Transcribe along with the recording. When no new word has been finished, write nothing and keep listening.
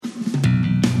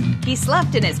He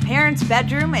slept in his parents'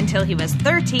 bedroom until he was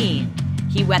 13.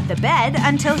 He wet the bed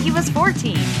until he was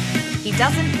 14. He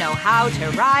doesn't know how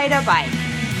to ride a bike.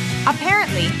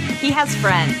 Apparently, he has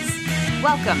friends.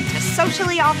 Welcome to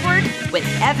Socially Awkward with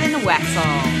Evan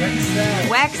Wexell.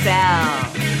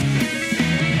 Wexell.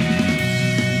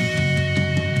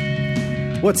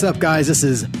 What's up, guys? This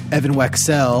is Evan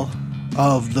Wexell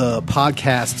of the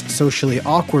podcast Socially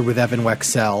Awkward with Evan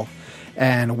Wexell.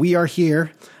 And we are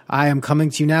here. I am coming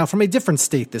to you now from a different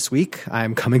state this week. I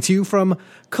am coming to you from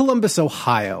Columbus,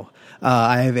 Ohio.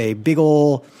 I have a big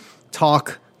ol'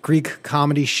 talk Greek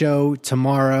comedy show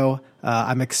tomorrow.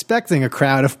 I'm expecting a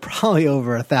crowd of probably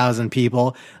over 1,000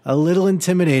 people. A little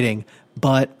intimidating,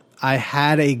 but I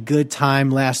had a good time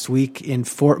last week in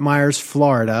Fort Myers,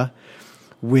 Florida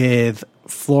with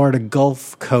Florida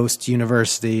Gulf Coast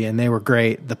University, and they were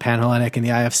great. The Panhellenic and the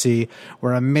IFC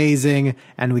were amazing,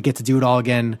 and we get to do it all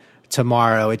again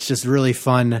tomorrow. It's just really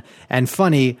fun and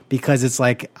funny because it's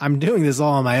like I'm doing this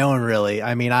all on my own, really.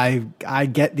 I mean, I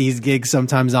get these gigs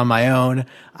sometimes on my own.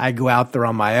 I go out there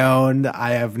on my own. I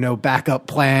have no backup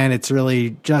plan. It's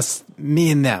really just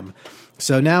me and them.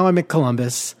 So now I'm at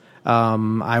Columbus.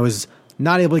 I was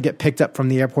not able to get picked up from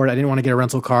the airport. I didn't want to get a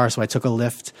rental car, so I took a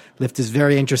Lyft. Lyft is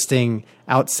very interesting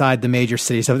outside the major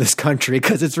cities of this country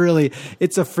because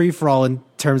it's a free-for-all in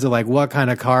terms of like what kind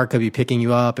of car could be picking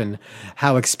you up and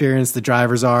how experienced the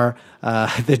drivers are.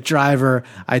 The driver,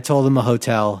 I told him a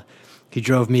hotel. He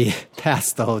drove me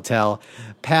past the hotel,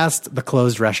 past the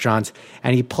closed restaurant,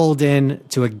 and he pulled in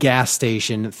to a gas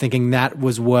station thinking that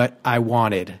was what I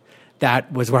wanted.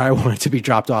 That was where I wanted to be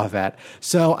dropped off at.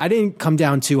 So I didn't come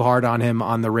down too hard on him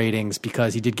on the ratings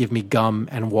because he did give me gum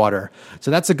and water. So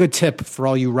that's a good tip for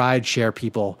all you rideshare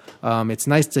people. It's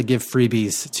nice to give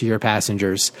freebies to your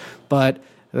passengers, but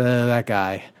that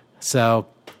guy. So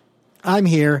I'm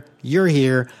here. You're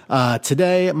here.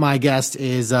 Today, my guest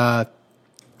is,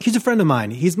 he's a friend of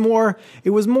mine.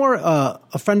 It was more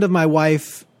a friend of my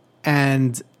wife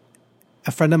and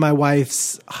a friend of my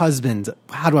wife's husband.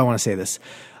 How do I want to say this?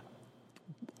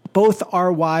 Both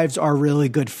our wives are really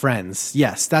good friends.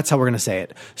 Yes, that's how we're going to say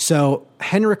it. So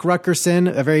Henrik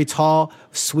Rutgersson, a very tall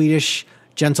Swedish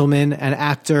gentleman, an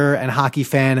actor and hockey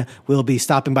fan, will be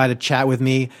stopping by to chat with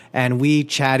me. And we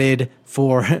chatted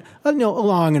for a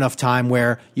long enough time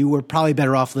where you were probably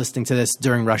better off listening to this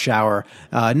during rush hour,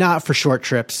 not for short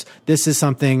trips. This is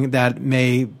something that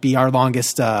may be our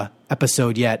longest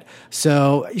episode yet.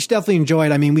 So you should definitely enjoy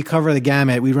it. I mean, we cover the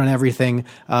gamut. We run everything.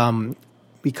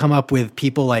 We come up with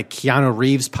people like Keanu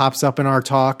Reeves pops up in our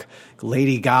talk,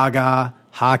 Lady Gaga,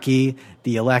 hockey,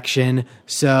 the election.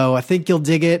 So I think you'll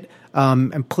dig it.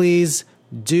 And please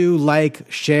do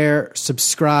like, share,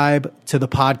 subscribe to the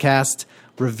podcast,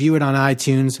 review it on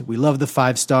iTunes. We love the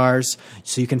 5 stars.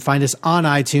 So you can find us on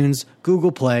iTunes,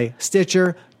 Google Play,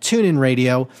 Stitcher, TuneIn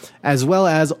Radio, as well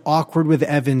as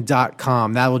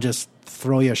awkwardwithevan.com. That will just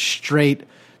throw you straight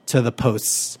to the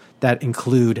posts that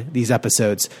include these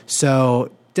episodes.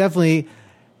 So definitely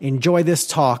enjoy this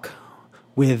talk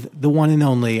with the one and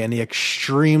only and the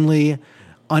extremely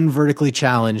unvertically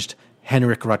challenged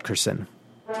Henrik Rutgersson.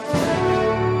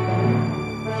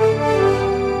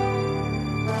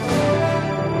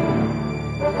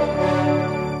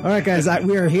 All right, guys,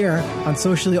 we are here on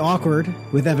Socially Awkward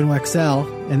with Evan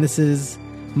Wexell, and this is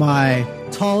my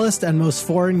tallest and most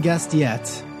foreign guest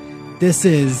yet. This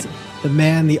is the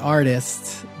man, the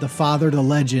artist, the father, the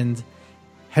legend,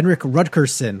 Henrik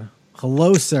Rutgersson.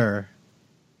 Hello, sir.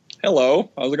 Hello.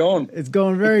 How's it going? It's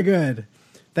going very good.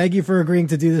 Thank you for agreeing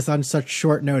to do this on such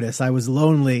short notice. I was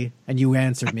lonely, and you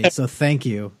answered me, so thank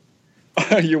you.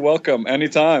 You're welcome.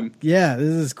 Anytime. Yeah, this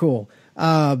is cool.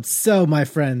 So, my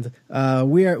friend,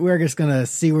 we're just gonna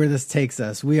see where this takes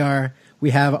us. We have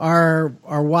our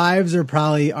wives are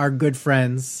probably our good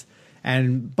friends.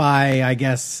 And by, I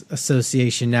guess,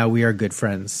 association, now we are good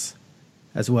friends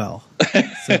as well.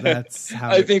 So that's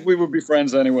how I think we would be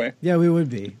friends anyway. Yeah, we would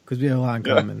be because we have a lot in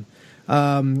common.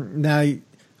 Now,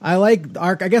 I like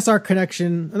our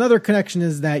connection. Another connection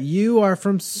is that you are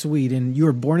from Sweden. You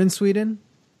were born in Sweden?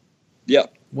 Yeah.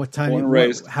 What time? Born and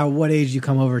raised. What age did you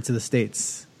come over to the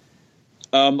States?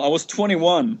 I was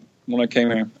 21 when I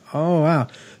came here. Oh, wow.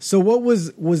 So what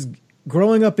was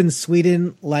growing up in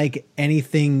Sweden like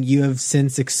anything you have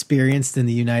since experienced in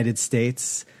the United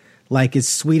States? Like, is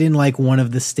Sweden like one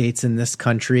of the states in this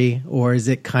country, or is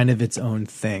it kind of its own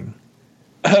thing?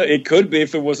 It could be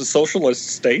if it was a socialist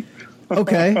state.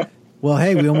 Okay. Well,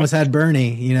 hey, we almost had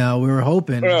Bernie. We were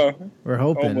hoping. We're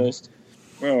hoping. Almost.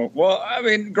 Well, I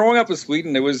mean, growing up in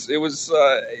Sweden,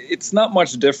 it's not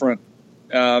much different.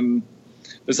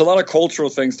 There's a lot of cultural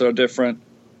things that are different,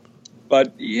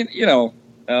 but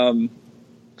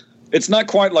It's not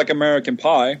quite like American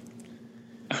Pie.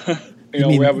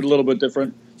 We have a little bit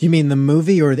different. You mean the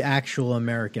movie or the actual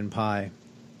American Pie?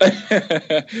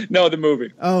 No, the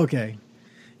movie. Oh, okay.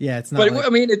 Yeah, it's not. But like, I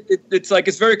mean,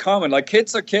 it's very common. Like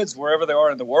kids are kids wherever they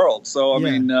are in the world. So I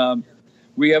mean,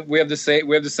 we have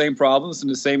the same problems and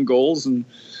the same goals and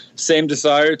same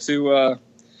desire to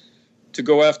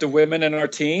go after women in our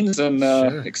teens and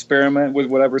experiment with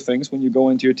whatever things when you go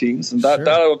into your teens. And that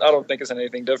I don't think is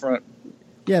anything different.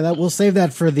 Yeah, we'll save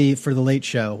that for the Late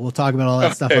Show. We'll talk about all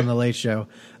that stuff on the Late Show.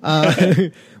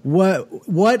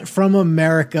 What from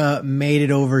America made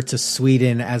it over to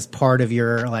Sweden as part of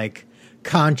your like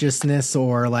consciousness,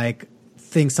 or like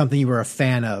something you were a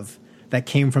fan of that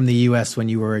came from the U.S. when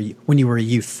you were a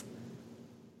youth?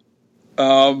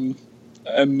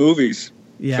 Movies,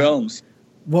 films.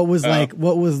 What was it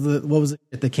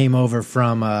that came over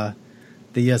from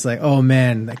the U.S. Like, oh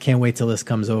man, I can't wait till this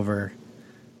comes over.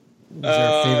 Was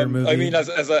there a favorite movie? I mean, as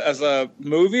a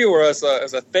movie or as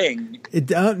a thing?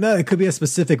 No, it could be a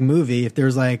specific movie. If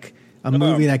there's like a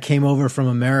movie that came over from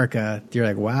America, you're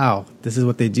like, wow, this is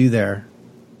what they do there.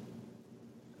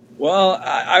 Well,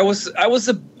 I was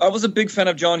a big fan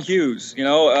of John Hughes.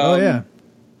 I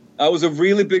was a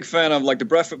really big fan of like the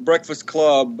Breakfast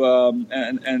Club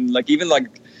and like even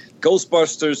like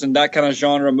Ghostbusters and that kind of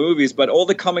genre movies. But all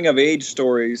the coming of age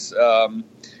stories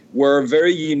were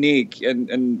very unique,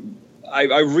 and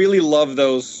I really love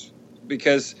those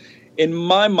because in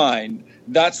my mind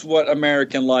that's what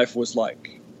American life was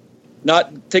like.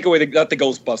 Not take away not the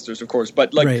Ghostbusters, of course,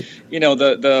 but like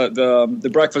the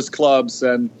Breakfast Clubs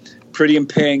and Pretty in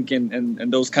Pink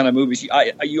and those kind of movies.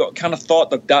 You kind of thought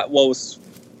that was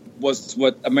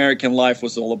what American life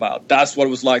was all about. That's what it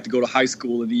was like to go to high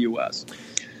school in the U.S.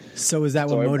 So is that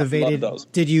what motivated?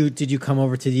 Did you come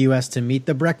over to the U.S. to meet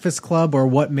the Breakfast Club, or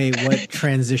what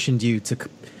transitioned you to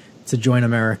join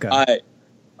America?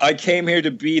 I came here to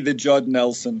be the Judd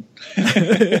Nelson.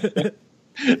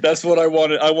 That's what I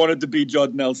wanted. I wanted to be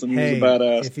Judd Nelson. He was a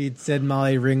badass. If he'd said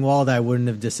Molly Ringwald, I wouldn't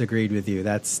have disagreed with you.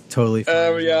 That's totally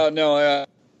fine. No.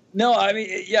 I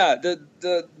mean, yeah.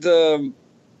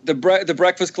 The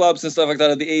Breakfast Clubs and stuff like that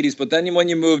in the 80s, but then when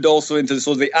you moved also into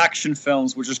sort of the action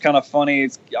films, which is kind of funny.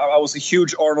 I was a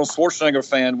huge Arnold Schwarzenegger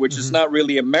fan, which is not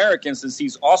really American since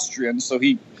he's Austrian. So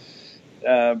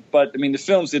but I mean, the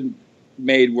films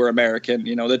made were American.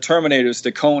 You know, the Terminators,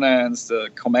 the Conans, the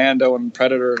Commando and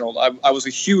Predator and all. I was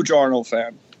a huge Arnold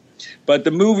fan, but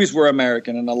the movies were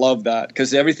American, and I love that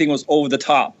because everything was over the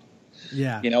top.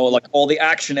 Yeah. Like all the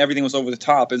action, everything was over the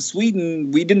top. In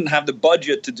Sweden, we didn't have the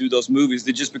budget to do those movies.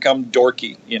 They just become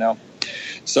dorky,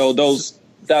 So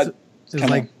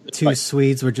like two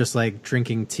Swedes were just like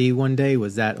drinking tea one day.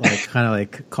 Was that like kind of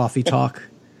like coffee talk?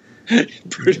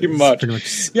 Pretty much.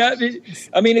 Yeah.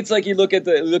 I mean, it's like you look at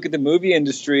the movie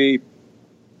industry.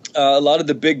 A lot of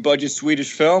the big budget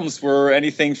Swedish films were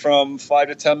anything from $5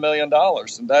 to $10 million,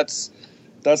 and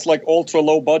that's like ultra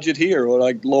low budget here, or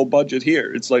like low budget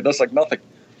here. It's like that's like nothing.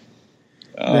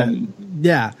 Now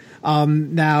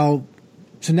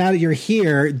that you're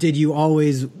here, did you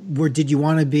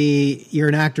want to be? You're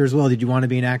an actor as well. Did you want to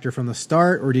be an actor from the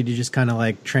start, or did you just kind of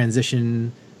like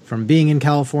transition from being in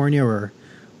California, or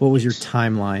what was your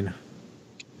timeline?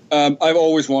 I've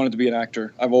always wanted to be an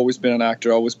actor. I've always been an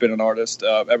actor. Always been an artist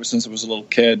ever since I was a little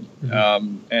kid.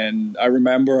 And I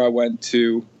remember I went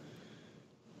to.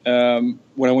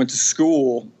 When I went to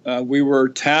school, we were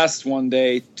tasked one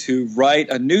day to write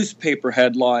a newspaper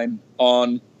headline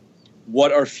on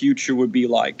what our future would be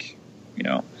like,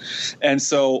 And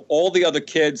so all the other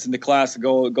kids in the class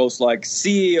goes like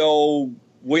CEO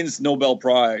wins Nobel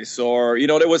Prize, or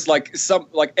there was like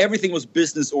everything was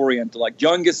business oriented, like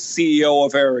youngest CEO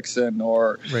of Ericsson,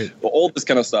 or all this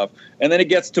kind of stuff. And then it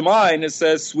gets to mine. It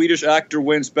says Swedish actor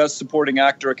wins Best Supporting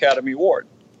Actor Academy Award.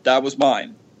 That was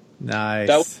mine. Nice.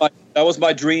 That was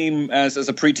my dream as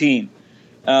a preteen,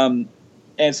 and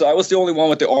so I was the only one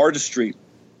with the artistry.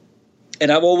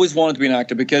 And I've always wanted to be an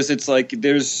actor because it's like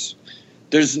there's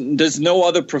no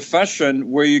other profession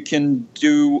where you can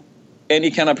do any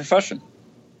kind of profession.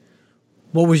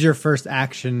 What was your first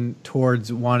action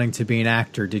towards wanting to be an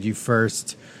actor? Did you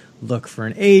first look for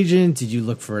an agent? Did you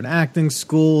look for an acting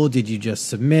school? Did you just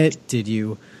submit? Did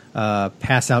you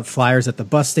pass out flyers at the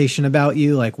bus station about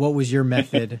you? Like, what was your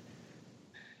method?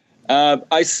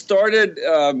 I started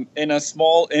in a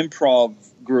small improv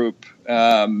group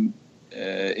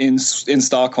in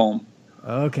Stockholm.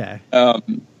 Okay.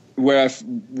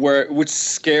 Which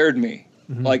scared me.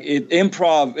 Mm-hmm. Like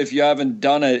improv, if you haven't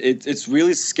done it, it's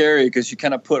really scary because you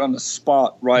kind of put on the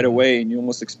spot right away and you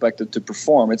almost expect it to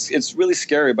perform. It's really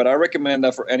scary, but I recommend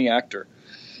that for any actor.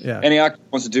 Yeah. Any actor who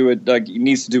wants to do it, like, he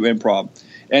needs to do improv.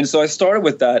 And so I started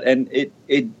with that, and it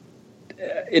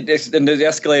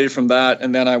escalated from that,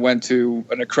 and then I went to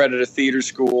an accredited theater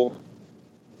school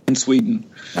in Sweden.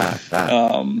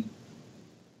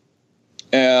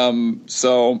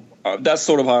 So that's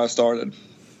sort of how I started.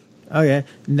 Okay.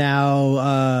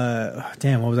 Now,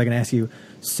 damn, what was I going to ask you?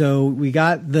 So you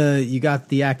got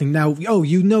the acting. Now,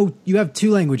 you have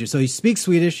two languages. So you speak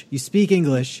Swedish, you speak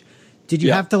English. Did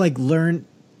you have to like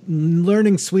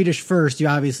learning Swedish first?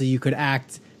 You could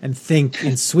act and think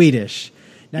in Swedish.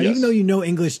 Now, Yes. even though you know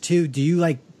English too, do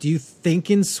you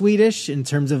think in Swedish in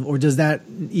terms of, or does that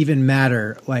even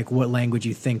matter? Like what language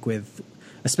you think with,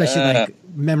 especially like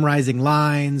memorizing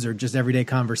lines or just everyday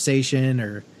conversation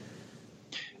or.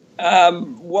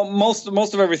 Well, most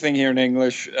of everything here in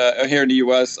English, here in the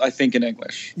U.S., I think in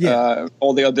English. Yeah.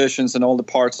 All the auditions and all the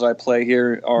parts that I play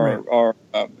here are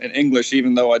in English,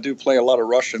 even though I do play a lot of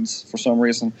Russians for some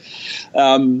reason.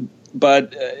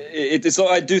 But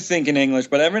I do think in English,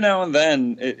 but every now and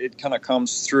then it kind of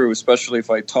comes through, especially if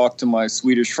I talk to my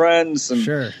Swedish friends. And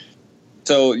sure.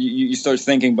 So you start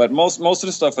thinking, but most of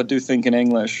the stuff I do think in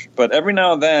English. But every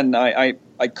now and then I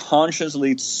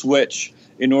consciously switch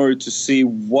in order to see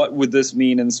what would this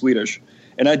mean in Swedish.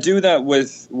 And I do that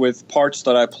with parts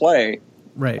that I play.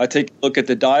 Right. I take a look at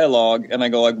the dialogue and I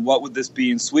go like, what would this be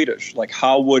in Swedish? Like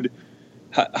how would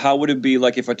it be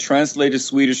like if I translated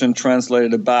Swedish and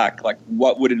translated it back? Like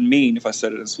what would it mean if I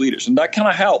said it in Swedish? And that kind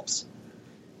of helps.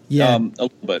 Yeah. A little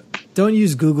bit. Don't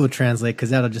use Google Translate because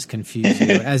that'll just confuse you.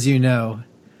 As you know,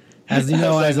 as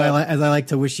I like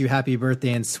to wish you happy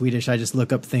birthday in Swedish, I just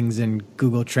look up things in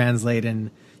Google Translate and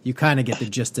you kind of get the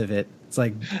gist of it. It's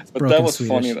like but broken that was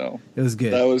Swedish. funny though. It was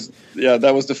good.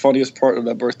 That was the funniest part of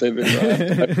that birthday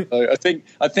video. I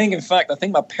think in fact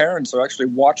my parents are actually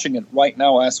watching it right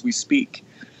now as we speak.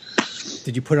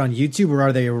 Did you put it on YouTube or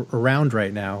are they around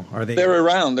right now? They're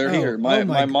around. They're here.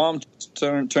 My mom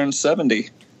turned 70.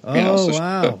 Oh,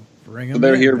 wow. Bring them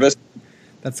they're in. here visiting.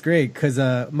 That's great because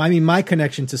my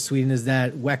connection to Sweden is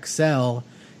that Wexell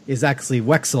is actually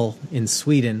Wexel in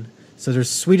Sweden. So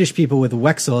there's Swedish people with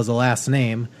Wexel as a last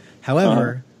name.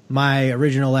 However, my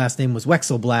original last name was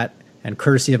Wexelblatt, and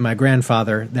courtesy of my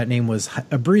grandfather, that name was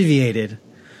abbreviated,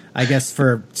 I guess,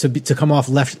 to come off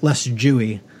less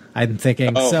Jewy. I'm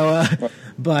thinking. So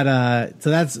when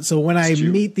I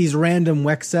meet these random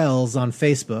Wexels on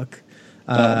Facebook,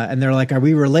 and they're like, "Are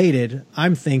we related?"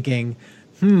 I'm thinking,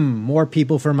 more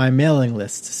people for my mailing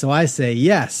list. So I say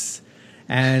yes.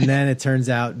 And then it turns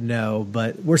out no,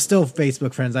 but we're still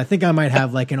Facebook friends. I think I might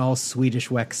have like an all Swedish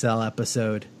Wexel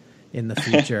episode in the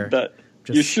future.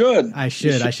 You should. I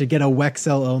should. I should get a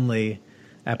Wexel only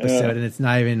episode, and it's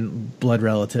not even blood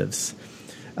relatives.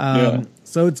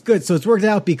 So it's good. So it's worked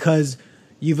out because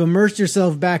you've immersed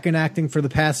yourself back in acting for the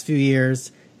past few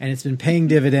years, and it's been paying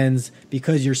dividends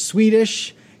because you're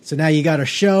Swedish. So now you got a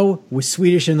show with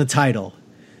Swedish in the title.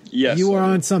 Yes, you are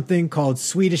on something called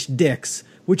Swedish Dicks,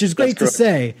 which is great to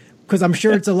say because I'm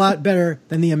sure it's a lot better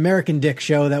than the American Dick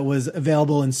show that was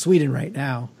available in Sweden right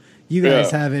now. You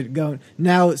guys have it going.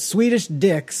 Now, Swedish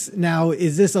Dicks. Now,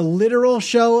 is this a literal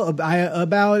show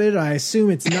about it? I assume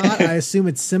it's not. I assume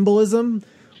it's symbolism,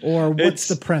 or what's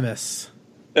the premise?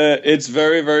 It's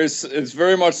very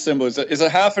much symbolism. It's a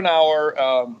half an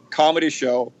hour comedy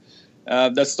show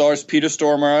that stars Peter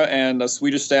Stormare and a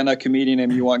Swedish stand-up comedian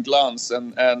named Johan Glans,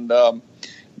 and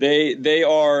they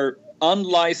are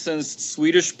unlicensed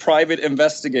Swedish private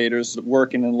investigators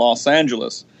working in Los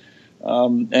Angeles,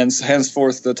 and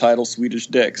henceforth the title Swedish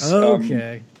Dicks.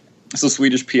 Okay, so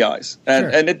Swedish PIs,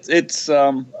 and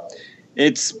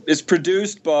it's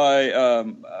produced by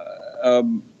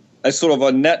a sort of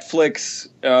a Netflix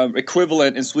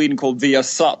equivalent in Sweden called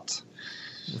Viasat.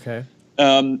 Okay,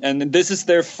 and this is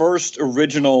their first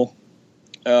original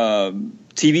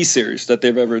TV series that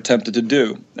they've ever attempted to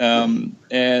do.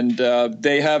 And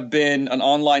they have been an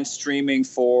online streaming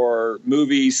for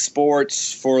movies,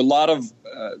 sports, for a lot of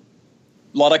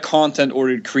content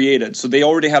already created. So they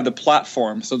already have the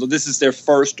platform. So this is their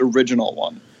first original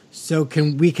one. So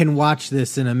we can watch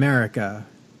this in America?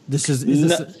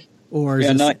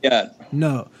 Not yet.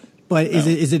 No. But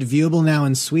is it viewable now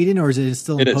in Sweden, or is it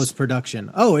still in post-production?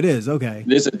 Oh, it is. Okay.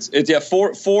 It's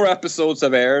four episodes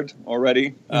have aired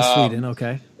already in Sweden.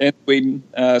 Okay. In Sweden,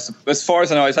 so as far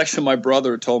as I know, it's actually my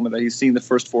brother told me that he's seen the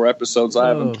first 4 episodes.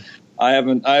 I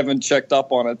haven't checked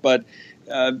up on it, but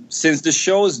since the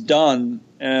show is done,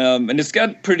 and it's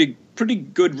got pretty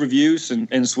good reviews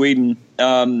in Sweden,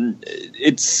 I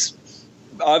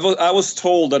was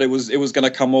told that it was going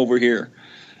to come over here.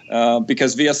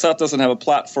 because Viasat doesn't have a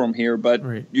platform here, but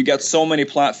you got so many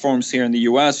platforms here in the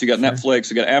U.S. You got Netflix,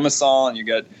 you got Amazon, you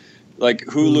got like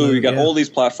Hulu, you got all these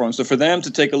platforms. So for them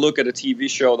to take a look at a TV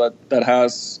show that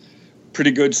has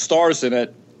pretty good stars in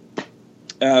it,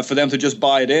 for them to just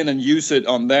buy it in and use it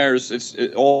on theirs, it's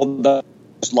all that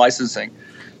licensing.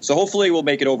 So hopefully we'll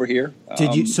make it over here.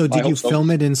 Did you film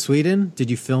it in Sweden?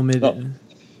 Did you film it?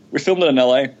 We filmed it in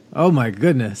L.A. Oh my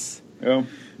goodness! Yeah.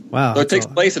 Wow. So it takes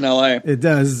place in L.A. It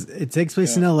does. It takes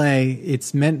place in L.A.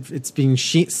 It's being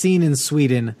seen in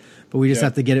Sweden, but we just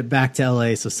have to get it back to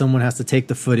L.A. So someone has to take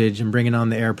the footage and bring it on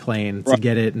the airplane to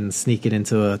get it and sneak it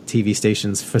into a TV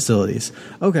station's facilities.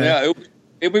 Okay. Yeah,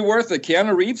 it'd be worth it.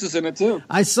 Keanu Reeves is in it too.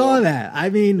 I saw that. I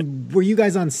mean, were you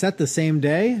guys on set the same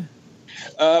day?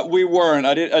 We weren't.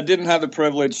 I didn't have the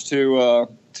privilege to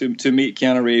meet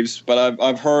Keanu Reeves, but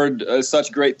I've heard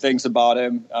such great things about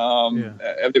him.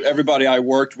 Everybody I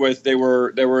worked with, they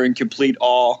were in complete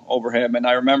awe over him. And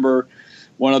I remember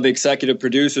one of the executive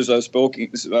producers I've spoken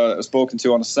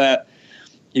to on a set.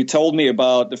 He told me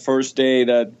about the first day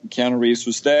that Keanu Reeves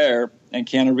was there, and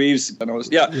Keanu Reeves,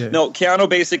 Keanu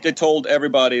basically told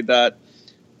everybody that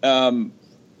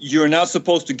you're not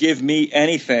supposed to give me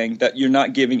anything that you're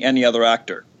not giving any other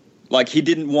actor. Like, he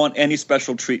didn't want any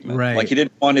special treatment. Right. Like, he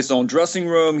didn't want his own dressing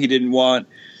room. He didn't want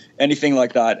anything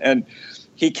like that. And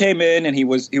he came in and he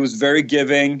was very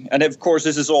giving. And of course,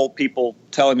 this is all people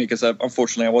telling me because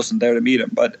unfortunately I wasn't there to meet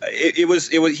him. But he was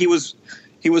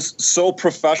so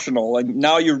professional. And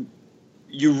now you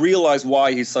realize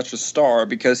why he's such a star,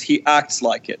 because he acts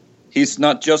like it. He's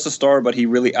not just a star, but he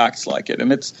really acts like it.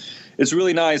 And it's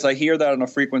really nice. I hear that on a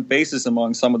frequent basis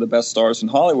among some of the best stars in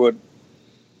Hollywood.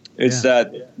 It's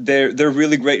that they're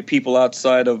really great people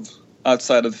outside of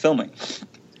filming,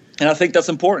 and I think that's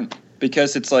important,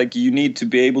 because it's like you need to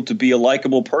be able to be a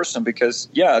likable person, because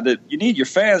you need your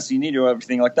fans, you need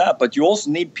everything like that, but you also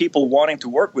need people wanting to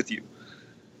work with you.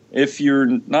 If you're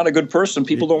not a good person,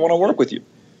 people don't want to work with you.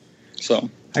 So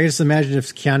I just imagine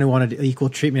if Keanu wanted equal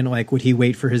treatment, like, would he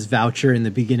wait for his voucher in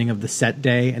the beginning of the set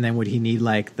day, and then would he need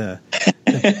like the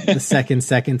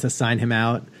second to sign him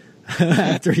out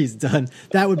after he's done?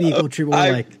 That would be equal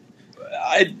treatment.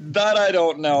 I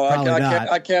don't know.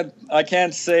 I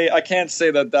can't say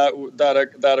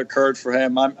that occurred for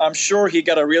him. I'm sure he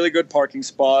got a really good parking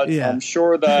spot. Yeah. I'm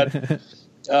sure that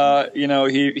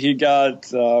he got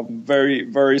very,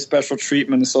 very special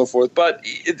treatment and so forth. But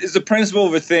the principle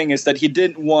of the thing is that he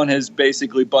didn't want his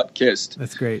basically butt kissed.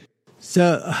 That's great.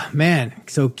 So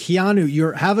Keanu,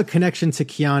 you have a connection to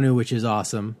Keanu, which is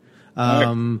awesome.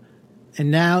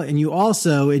 And you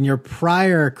also, in your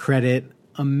prior credit,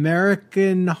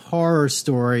 American Horror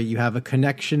Story, you have a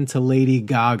connection to Lady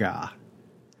Gaga.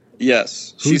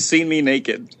 Yes. She's seen me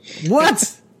naked.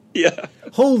 What? Yeah.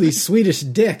 Holy Swedish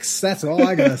dicks. That's all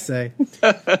I gotta say.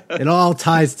 It all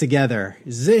ties together.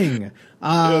 Zing.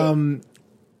 That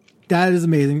is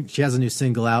amazing. She has a new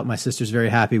single out. My sister's very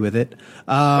happy with it.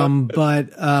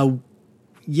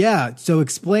 So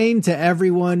explain to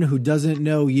everyone who doesn't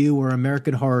know you or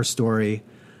American Horror Story,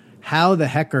 how the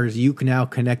heck are you now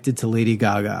connected to Lady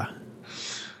Gaga?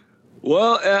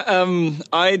 Well,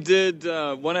 I did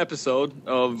one episode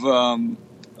of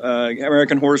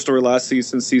American Horror Story last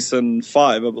season 5,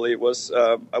 I believe it was.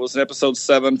 I was in episode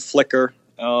 7, Flicker,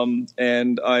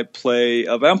 and I play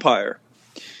a vampire.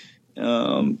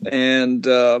 I'm,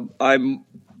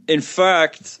 in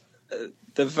fact,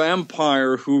 the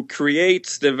vampire who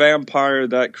creates the vampire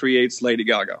that creates Lady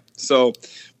Gaga. So,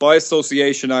 by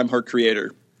association, I'm her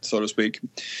creator, so to speak.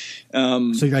 So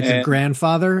you're like a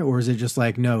grandfather, or is it just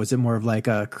like, no, is it more of like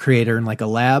a creator in like a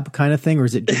lab kind of thing, or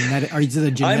is it genetic? Is it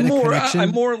a genetic connection?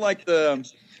 I'm more like the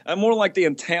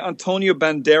Antonio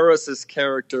Banderas'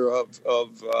 character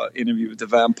of Interview with the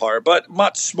Vampire, but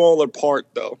much smaller part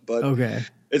though. But okay,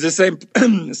 it's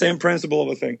the same principle of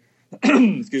a thing.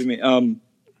 Excuse me.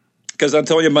 Because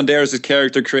Antonio Banderas'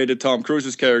 character created Tom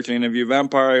Cruise's character in Interview with the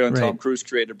Vampire, and Tom Cruise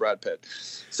created Brad Pitt.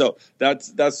 So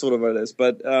that's sort of what it is.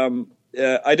 But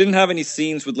I didn't have any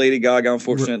scenes with Lady Gaga,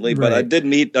 unfortunately, but I did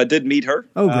meet her.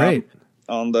 Oh, great!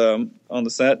 On the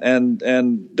set, and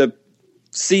the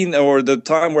scene or the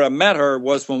time where I met her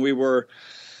was when we were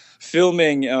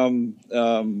filming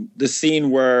the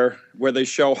scene where they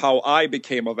show how I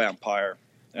became a vampire.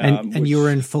 And you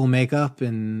were in full makeup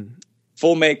and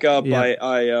full makeup.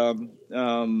 Yeah.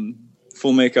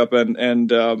 Full makeup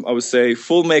and I would say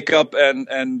full makeup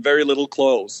and very little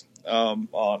clothes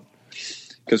on.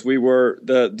 Because we were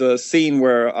the scene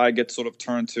where I get sort of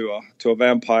turned to a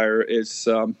vampire is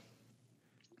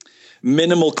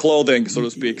minimal clothing, so to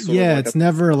speak. It's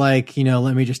never like,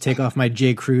 let me just take off my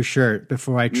J. Crew shirt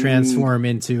before I transform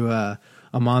into a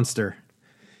a monster.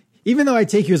 Even though I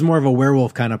take you as more of a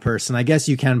werewolf kind of person, I guess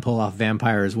you can pull off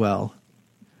vampire as well.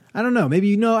 I don't know.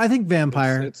 Maybe I think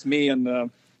vampire. It's me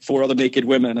and 4 other naked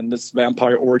women and this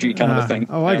vampire orgy kind of a thing.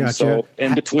 Oh, I got so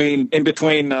you. In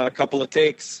between a couple of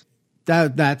takes.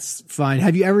 That's fine.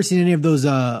 Have you ever seen any of those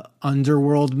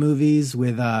Underworld movies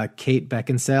with Kate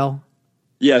Beckinsale?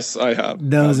 Yes, I have.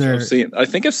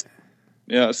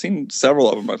 I've seen several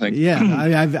of them, I think.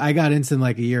 Yeah, I got into them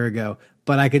like a year ago,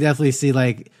 but I could definitely see,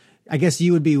 like, I guess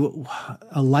you would be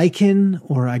a lichen,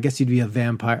 or I guess you'd be a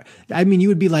vampire. I mean, you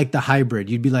would be like the hybrid.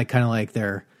 You'd be like kind of like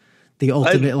the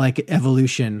ultimate like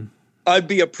evolution. I'd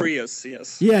be a Prius,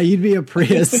 yes. Yeah, you'd be a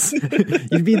Prius.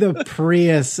 You'd be the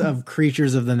Prius of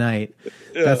creatures of the night.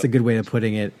 Yeah. That's a good way of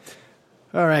putting it.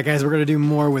 All right, guys, we're going to do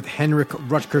more with Henrik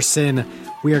Rutgersson.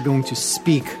 We are going to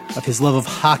speak of his love of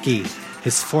hockey,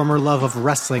 his former love of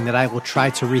wrestling that I will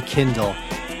try to rekindle.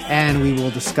 And we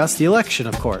will discuss the election,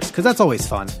 of course, because that's always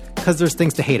fun, because there's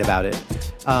things to hate about it.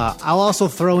 I'll also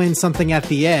throw in something at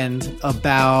the end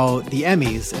about the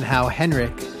Emmys and how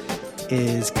Henrik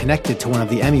is connected to one of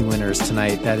the Emmy winners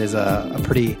tonight. That is a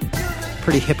pretty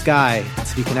hip guy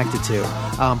to be connected to.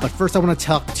 But first I want to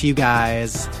talk to you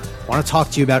guys. I want to talk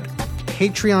to you about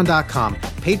Patreon.com.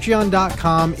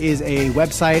 Patreon.com is a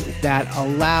website that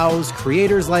allows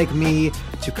creators like me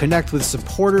to connect with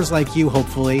supporters like you,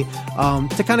 hopefully,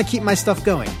 to kind of keep my stuff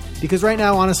going. Because right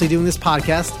now, honestly, doing this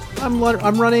podcast, I'm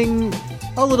running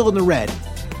a little in the red.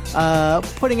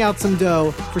 Putting out some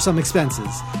dough for some expenses.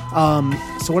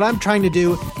 So what I'm trying to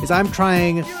do is I'm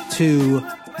trying to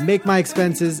make my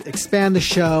expenses, expand the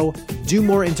show, do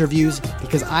more interviews,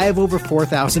 because I have over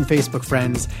 4,000 Facebook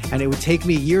friends, and it would take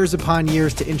me years upon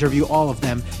years to interview all of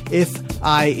them if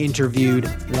I interviewed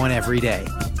one every day.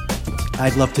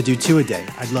 I'd love to do 2 a day.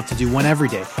 I'd love to do 1 every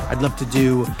day. I'd love to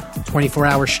do 24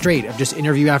 hours straight of just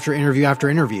interview after interview after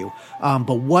interview.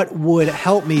 But what would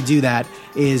help me do that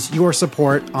is your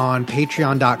support on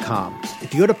Patreon.com.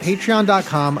 If you go to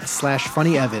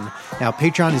Patreon.com/FunnyEvan, now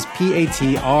Patreon is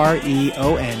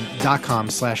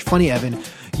Patreon.com/FunnyEvan,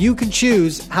 you can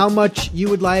choose how much you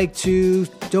would like to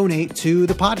donate to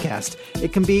the podcast.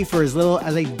 It can be for as little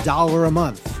as $1 a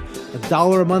month.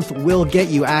 $1 a month will get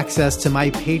you access to my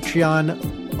Patreon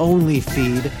only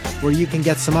feed, where you can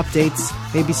get some updates,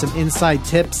 maybe some inside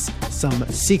tips, some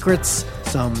secrets,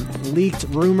 some leaked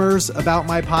rumors about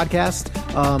my podcast.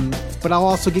 But I'll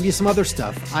also give you some other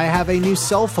stuff. I have a new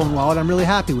cell phone wallet I'm really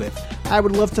happy with. I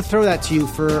would love to throw that to you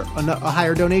for a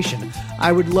higher donation.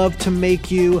 I would love to make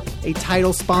you a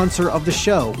title sponsor of the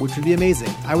show, which would be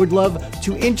amazing. I would love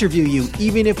to interview you,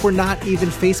 even if we're not even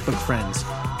Facebook friends.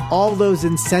 All those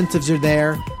incentives are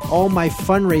there. All my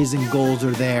fundraising goals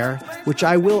are there, which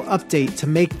I will update to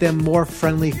make them more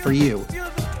friendly for you.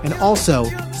 And also,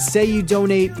 say you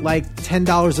donate like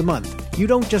 $10 a month. You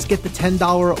don't just get the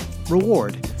 $10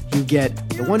 reward. You get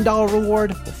the $1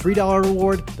 reward, the $3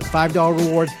 reward, the $5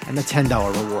 reward, and the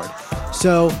 $10 reward.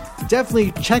 So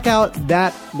definitely check out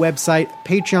that website,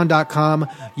 patreon.com.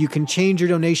 You can change your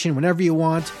donation whenever you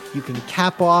want. You can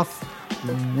cap off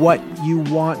what you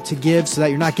want to give so that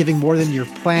you're not giving more than you're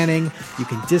planning. You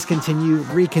can discontinue,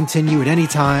 recontinue at any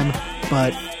time,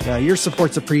 but your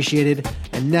support's appreciated.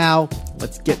 And now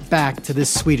let's get back to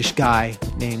this Swedish guy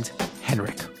named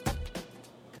Henrik.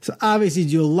 So obviously you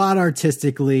do a lot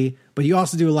artistically, but you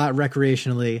also do a lot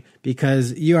recreationally,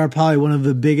 because you are probably one of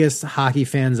the biggest hockey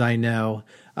fans I know.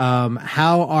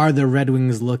 How are the Red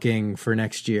Wings looking for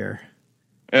next year?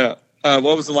 Yeah.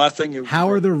 What was the last thing you... How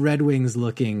are the Red Wings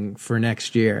looking for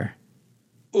next year?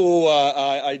 Oh,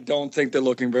 I don't think they're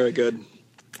looking very good.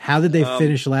 How did they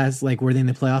finish last? Like, were they in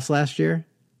the playoffs last year?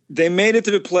 They made it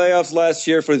to the playoffs last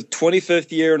year for the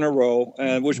 25th year in a row,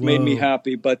 which made me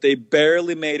happy. But they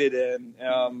barely made it in.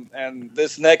 And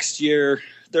this next year,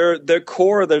 their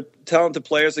core, their talented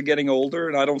players are getting older,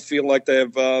 and I don't feel like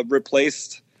they've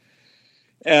replaced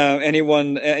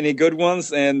any good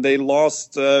ones. And they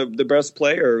lost the best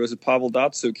player. It was Pavel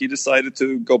Datsyuk. He decided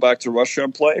to go back to Russia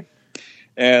and play,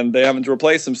 and they haven't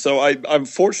replaced him. So I'm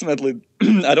fortunately,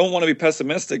 I don't want to be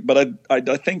pessimistic, but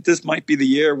I think this might be the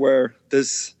year where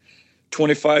this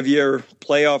 25-year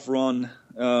playoff run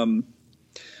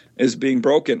is being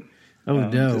broken. Oh,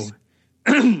 no.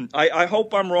 I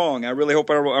hope I'm wrong. I really hope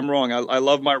I'm wrong. I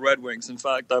love my Red Wings. In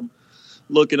fact, I'm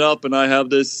looking up, and I have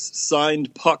this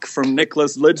signed puck from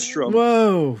Nicklas Lidstrom.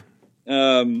 Whoa.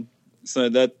 So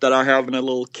that I have in a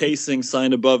little casing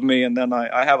signed above me, and then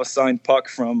I have a signed puck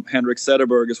from Henrik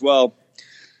Zetterberg as well,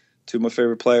 two of my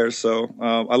favorite players. So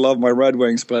I love my Red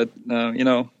Wings, but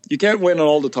you can't win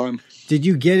all the time. Did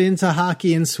you get into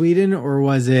hockey in Sweden, or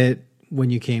was it when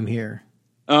you came here?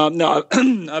 No,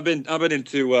 I've been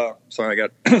into. Sorry, I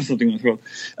got something in my throat.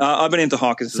 I've been into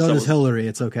hockey. So does Hillary.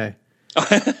 It's okay.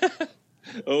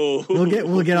 Oh,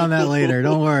 we'll get on that later.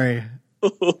 Don't worry.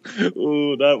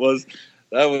 Oh, that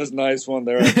was nice one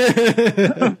there.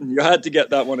 You had to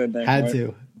get that one in there. Had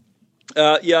right?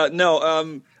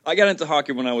 to. I got into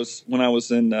hockey when I was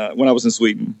in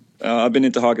Sweden. I've been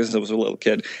into hockey since I was a little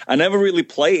kid. I never really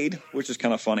played, which is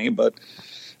kind of funny, but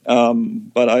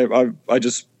I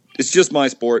just. It's just my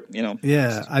sport, you know.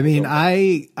 Yeah, I mean,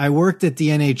 I worked at the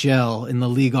NHL in the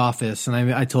league office, and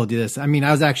I told you this. I mean,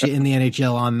 I was actually in the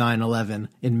NHL on 9/11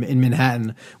 in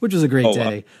Manhattan, which was a great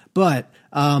day. Wow.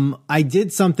 But I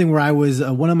did something where I was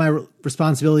one of my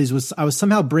responsibilities was I was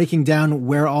somehow breaking down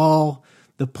where all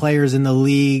the players in the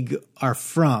league are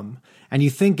from. And you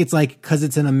think it's like because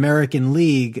it's an American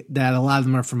league that a lot of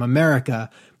them are from America.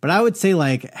 But I would say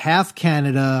like half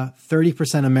Canada,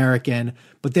 30% American.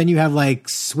 But then you have like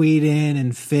Sweden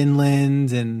and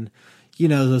Finland and, you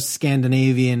know, those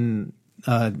Scandinavian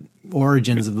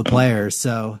origins of the players.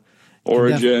 So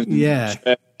origin,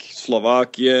 Czech,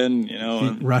 Slovakian, you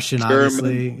know, Russian, German,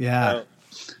 obviously. Yeah.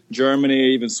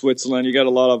 Germany, even Switzerland. You got a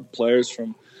lot of players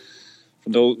from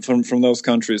those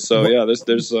countries. So yeah,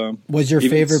 there's was your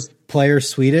favorite player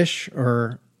Swedish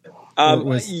or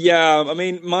yeah, I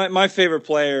mean, my favorite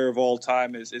player of all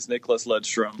time is Niklas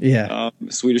Lidström. Yeah,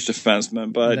 Swedish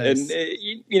defenseman. But nice.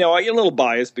 you know, I get a little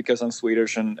biased because I'm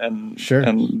Swedish and sure.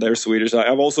 and they're Swedish.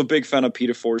 I'm also a big fan of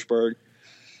Peter Forsberg.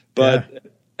 But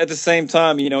at the same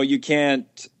time, you know, you can't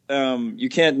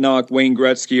knock Wayne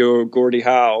Gretzky or Gordie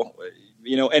Howe.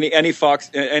 You know,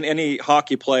 any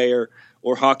hockey player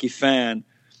or hockey fan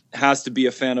has to be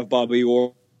a fan of Bobby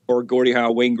or Gordie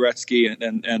Howe, Wayne Gretzky,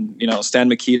 and you know, Stan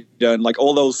Mikita, and like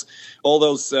all those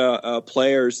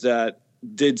players that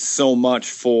did so much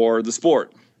for the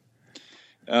sport.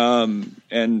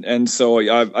 And so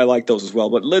I like those as well.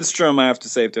 But Lidström, I have to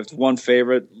say, if there's one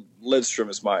favorite, Lidström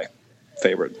is my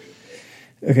favorite.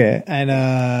 Okay, and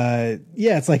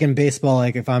yeah, it's like in baseball.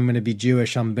 Like if I'm going to be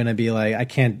Jewish, I'm going to be like, I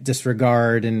can't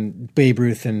disregard and Babe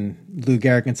Ruth and Lou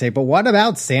Gehrig and say, but what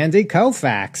about Sandy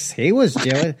Koufax? He was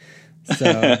Jewish. So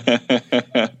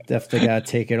definitely got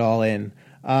to take it all in.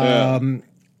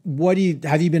 What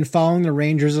have you been following the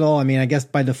Rangers at all? I mean, I guess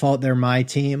by default they're my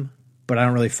team, but I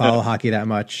don't really follow hockey that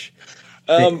much.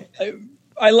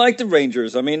 I like the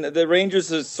Rangers. I mean, the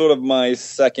Rangers is sort of my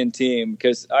second team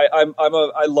because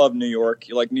I love New York.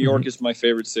 Like New York is my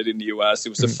favorite city in the U.S. It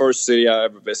was the first city I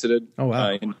ever visited. Oh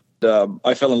wow!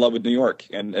 I fell in love with New York,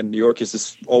 and New York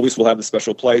is always will have a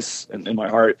special place in my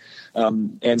heart.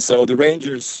 And so the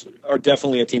Rangers are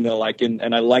definitely a team that I like,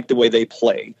 and I like the way they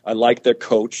play. I like their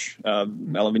coach,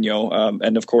 Malavigno,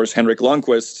 and of course Henrik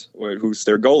Lundqvist, who's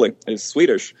their goalie, is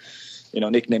Swedish. You know,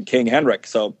 nicknamed King Henrik.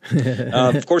 So,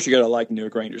 of course, you got to like New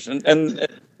York Rangers, and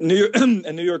New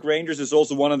York Rangers is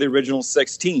also one of the original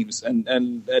 6 teams.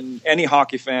 And any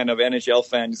hockey fan of NHL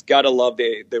fans got to love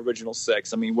the original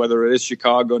 6. I mean, whether it is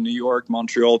Chicago, New York,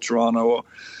 Montreal, Toronto,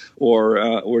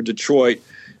 or Detroit,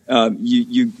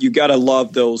 you got to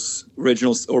love those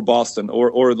originals, or Boston,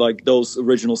 or like those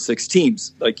original 6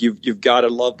 teams. Like you've got to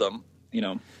love them. You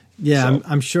know. Yeah, so,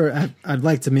 I'm sure. I'd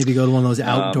like to maybe go to one of those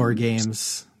outdoor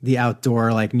games. The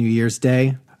outdoor, like New Year's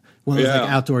Day. One of those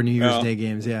like outdoor New Year's Day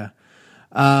games, yeah.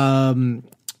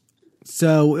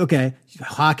 So, okay,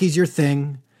 hockey's your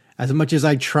thing. As much as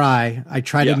I try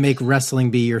to make wrestling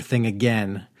be your thing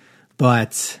again.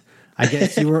 But I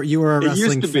guess you were a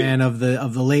wrestling fan of the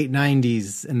late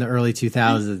 90s and the early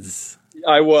 2000s.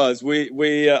 I was.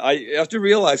 I have to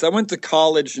realize I went to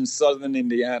college in southern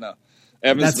Indiana,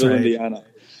 Evansville, Indiana,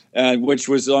 which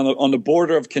was on the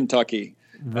border of Kentucky.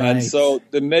 Right. And so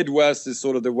the Midwest is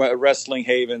sort of the wrestling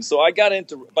haven. So I got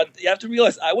into, but you have to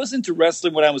realize I was into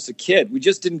wrestling when I was a kid. We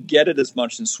just didn't get it as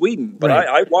much in Sweden. But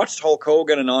I watched Hulk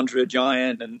Hogan and Andre the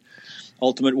Giant and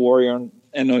Ultimate Warrior,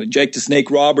 and Jake the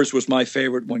Snake Roberts was my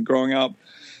favorite when growing up.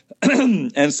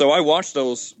 And so I watched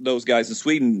those guys in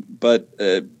Sweden, but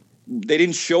they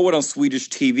didn't show it on Swedish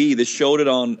TV. They showed it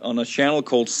on a channel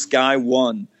called Sky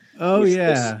One. Oh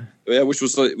yeah. Which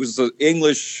was an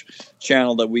English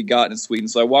channel that we got in Sweden.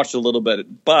 So I watched a little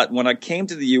bit. But when I came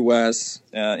to the U.S.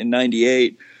 In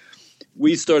 '98,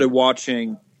 we started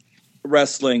watching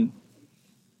wrestling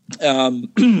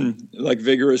like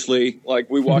vigorously. Like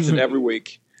we watched it every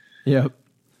week. Yep.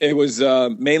 It was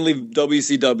mainly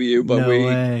WCW, but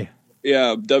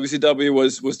WCW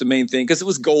was the main thing because it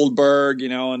was Goldberg, you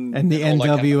know, and the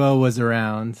NWO was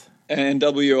around. And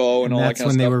NWO and all that kind of stuff. That's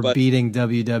when they were beating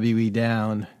WWE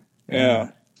down. Yeah.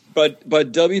 But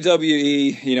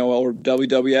WWE, you know, or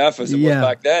WWF as it was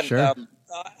back then, sure.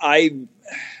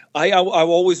 I've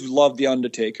always loved the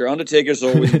Undertaker. Undertaker's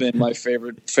always been my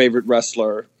favorite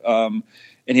wrestler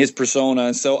in his persona,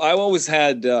 and so I always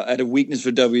had a weakness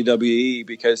for WWE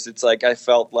because it's like I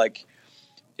felt like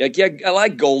yeah, I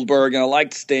like Goldberg and I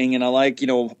liked Sting and I like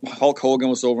Hulk Hogan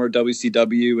was over at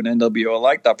WCW and NWO. I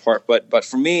like that part, but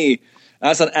for me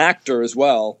as an actor as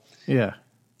well, yeah,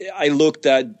 I looked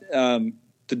at the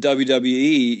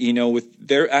WWE. With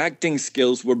their acting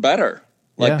skills were better.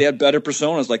 Like they had better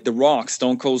personas, like The Rock,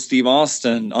 Stone Cold Steve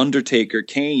Austin, Undertaker,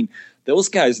 Kane. Those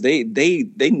guys, they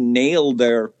nailed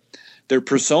their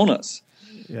personas.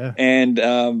 Yeah, and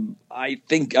I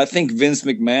think Vince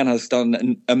McMahon has done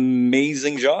an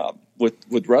amazing job with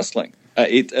wrestling.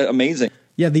 It's amazing.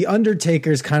 Yeah, the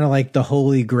Undertaker is kind of like the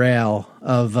holy grail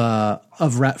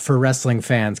for wrestling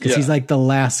fans because he's like the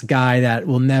last guy that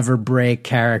will never break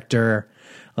character.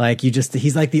 Like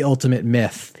he's like the ultimate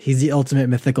myth. He's the ultimate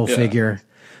mythical figure.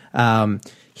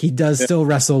 He does still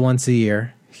wrestle once a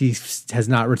year. He has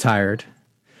not retired.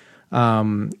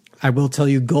 I will tell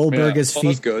you, Goldberg is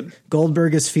featured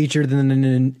in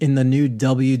the new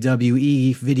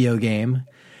WWE video game,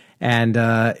 and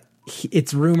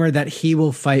it's rumored that he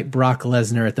will fight Brock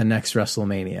Lesnar at the next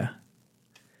WrestleMania.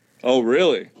 Oh,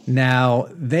 really? Now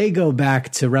they go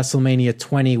back to WrestleMania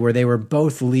 20, where they were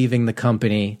both leaving the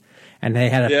company, and they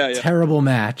had a terrible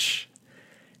match.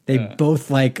 They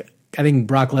both I think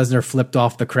Brock Lesnar flipped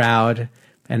off the crowd,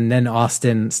 and then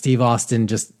Steve Austin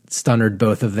just stunned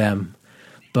both of them.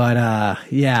 But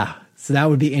so that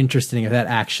would be interesting if that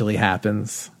actually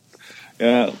happens.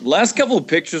 Yeah, last couple of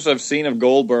pictures I've seen of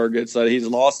Goldberg, it's that he's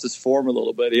lost his form a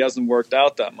little bit. He hasn't worked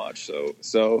out that much.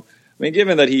 So I mean,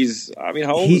 given that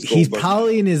how old is Goldberg? He's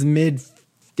probably in his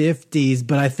mid-50s,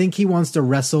 but I think he wants to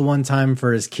wrestle one time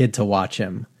for his kid to watch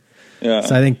him. Yeah,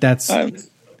 so I think that's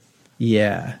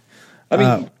yeah. I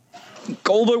mean,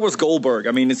 Goldberg was Goldberg.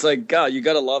 I mean, it's like, God, you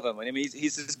got to love him. I mean,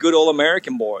 he's this good old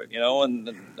American boy,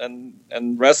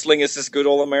 and wrestling is this good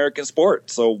old American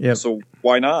sport. So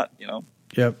why not,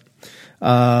 Yep.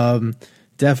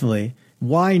 Definitely.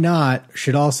 Why not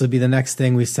should also be the next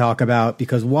thing we talk about,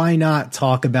 because why not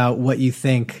talk about what you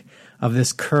think of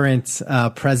this current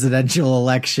presidential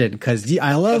election? Because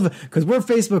we're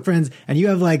Facebook friends, and you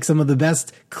have like some of the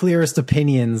best, clearest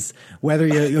opinions, whether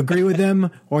you agree with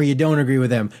them or you don't agree with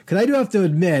them. Because I do have to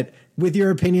admit, with your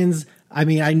opinions, I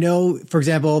mean, I know, for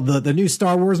example, the new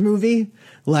Star Wars movie,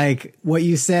 like what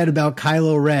you said about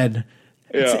Kylo Ren,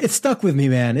 it stuck with me,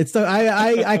 man.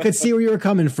 I could see where you were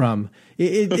coming from.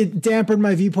 It dampened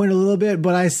my viewpoint a little bit,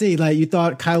 but I see, like, you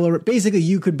thought basically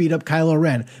you could beat up Kylo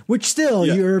Ren, which still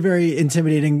you're very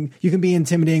intimidating. You can be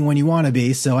intimidating when you want to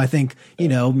be. So I think,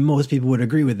 most people would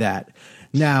agree with that.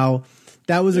 Now,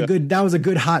 that was a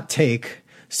good hot take.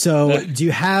 So do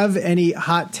you have any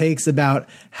hot takes about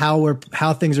how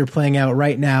things are playing out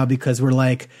right now? Because we're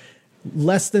like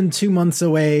less than 2 months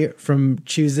away from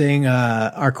choosing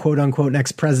our quote unquote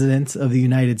next president of the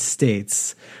United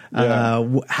States.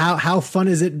 How fun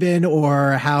has it been,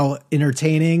 or how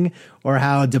entertaining or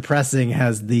how depressing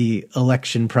has the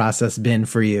election process been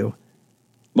for you?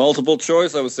 Multiple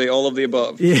choice, I would say all of the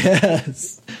above.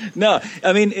 Yes. No,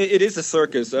 I mean, it is a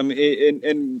circus. I mean,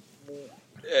 and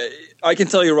I can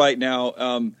tell you right now,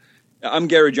 I'm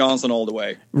Gary Johnson all the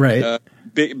way. Right.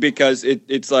 Because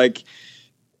it's like,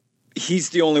 he's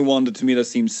the only one that to me that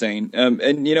seems sane. And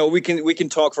we can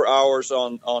talk for hours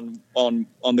on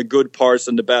the good parts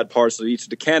and the bad parts of each of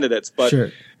the candidates. But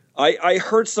sure. I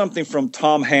heard something from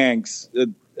Tom Hanks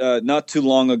not too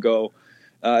long ago.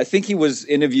 I think he was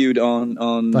interviewed on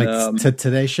like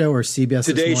Today Show or CBS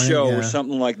Today Show or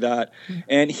something like that,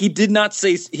 and he did not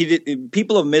say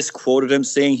people have misquoted him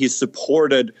saying he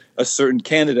supported a certain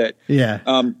candidate. Yeah,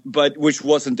 but which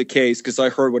wasn't the case, because I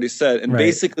heard what he said, and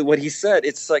basically what he said,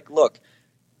 it's like, look,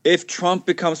 if Trump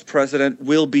becomes president,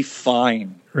 we'll be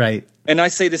fine. Right. And I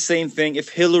say the same thing. If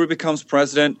Hillary becomes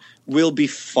president, we'll be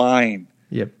fine.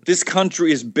 Yep. This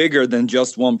country is bigger than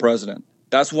just one president.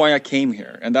 That's why I came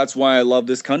here, and that's why I love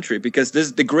this country, because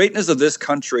the greatness of this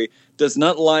country does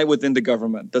not lie within the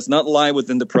government, does not lie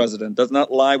within the president, does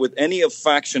not lie with any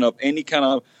faction of any kind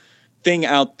of thing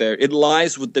out there. It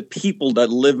lies with the people that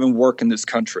live and work in this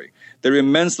country. They're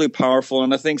immensely powerful,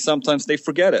 and I think sometimes they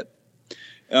forget it.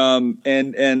 I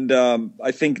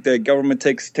think the government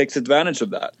takes advantage of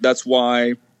that. That's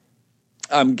why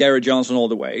I'm Gary Johnson all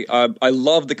the way. I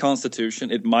love the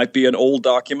Constitution. It might be an old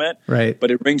document, right, but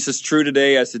it rings as true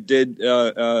today as it did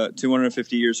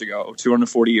 250 years ago, or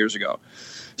 240 years ago.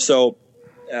 So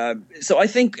I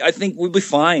think we'll be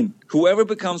fine. Whoever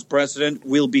becomes president,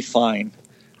 we'll be fine.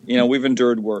 We've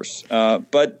endured worse.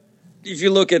 But if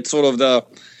you look at sort of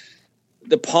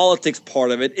the politics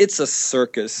part of it, it's a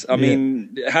circus. I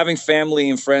mean, having family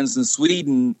and friends in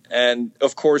Sweden, and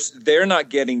of course, they're not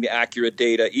getting the accurate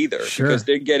data either because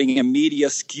they're getting a media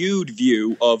skewed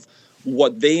view of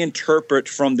what they interpret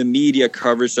from the media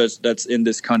coverage that's in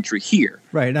this country here.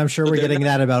 Right, and I'm sure we're getting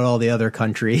that about all the other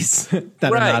countries that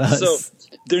are not us. So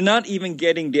they're not even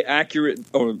getting the accurate,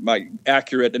 or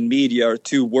accurate and media are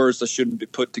two words that shouldn't be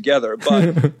put together.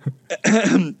 But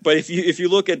but if you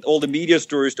look at all the media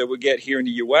stories that we get here in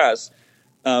the U.S.,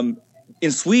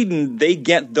 in Sweden they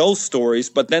get those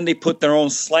stories, but then they put their own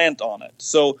slant on it.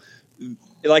 So,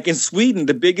 like in Sweden,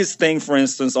 the biggest thing, for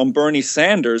instance, on Bernie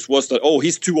Sanders was that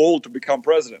he's too old to become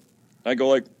president. I go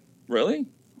like, really?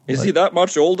 Is he that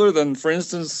much older than, for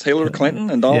instance, Hillary Clinton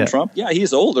and Donald Trump? Yeah,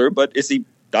 he's older, but is he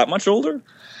that much older?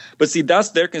 But see, that's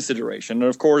their consideration. And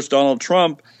of course, Donald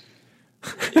Trump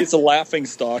is a laughing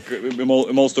stock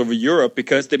most over Europe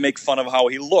because they make fun of how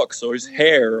he looks or his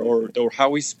hair or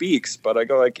how he speaks. But I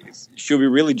go like, should we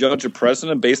really judge a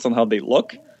president based on how they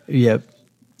look? Yep.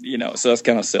 So that's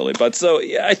kind of silly. But so,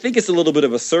 yeah, I think it's a little bit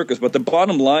of a circus. But the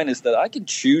bottom line is that I can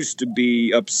choose to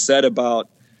be upset about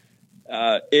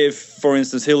if, for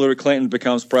instance, Hillary Clinton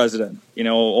becomes president.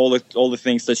 All the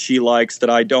things that she likes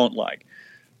that I don't like.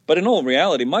 But in all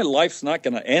reality, my life's not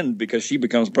going to end because she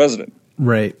becomes president.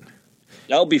 Right.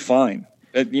 I'll be fine.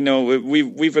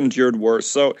 We've endured worse.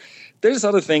 So there's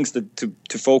other things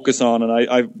to focus on, and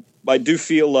I do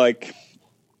feel like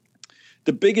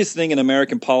the biggest thing in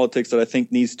American politics that I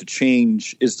think needs to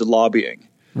change is the lobbying.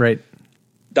 Right.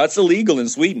 That's illegal in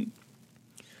Sweden.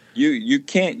 You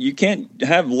can't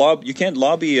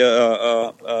lobby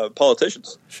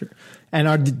politicians. Sure.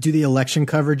 And do the election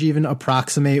coverage even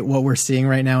approximate what we're seeing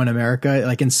right now in America?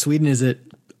 Like in Sweden,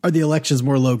 are the elections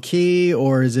more low key,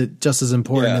 or is it just as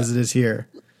important as it is here?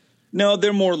 No,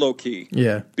 they're more low key.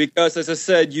 Yeah, because as I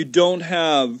said, you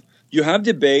have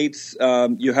debates,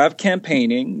 you have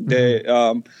campaigning.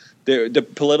 The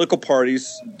political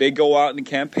parties, they go out and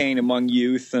campaign among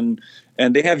youth, and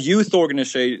they have youth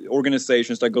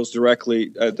organizations that goes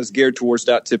directly that's geared towards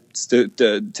that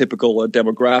the typical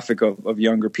demographic of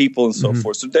younger people and so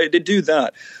forth. So they do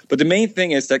that. But the main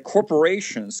thing is that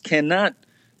corporations cannot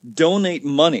donate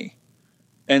money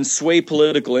and sway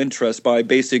political interest by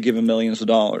basically giving millions of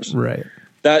dollars. Right.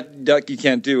 That you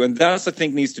can't do, and that's I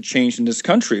think needs to change in this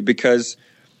country because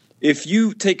if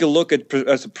you take a look at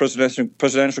as a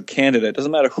presidential candidate, it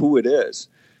doesn't matter who it is.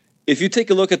 If you take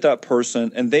a look at that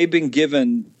person and they've been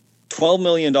given $12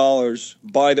 million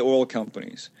by the oil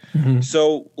companies,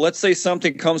 so let's say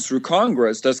something comes through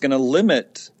Congress that's going to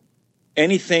limit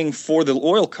anything for the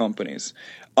oil companies.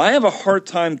 I have a hard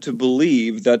time to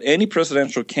believe that any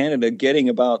presidential candidate getting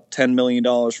about $10 million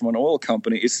from an oil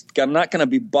company is not going to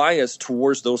be biased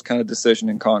towards those kind of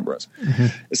decisions in Congress.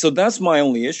 So that's my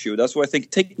only issue. That's why I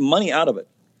think take money out of it.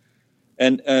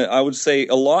 And I would say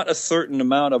a certain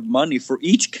amount of money for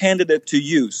each candidate to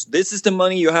use. This is the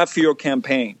money you have for your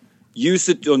campaign. Use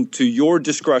it to your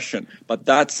discretion. But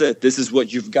that's it. This is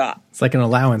what you've got. It's like an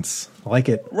allowance. I like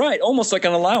it. Right. Almost like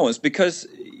an allowance because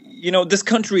this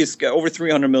country is over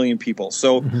 300 million people.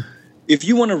 So if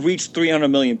you want to reach 300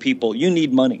 million people, you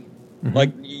need money.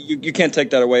 Like you can't take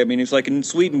that away. I mean, it's like in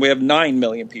Sweden, we have 9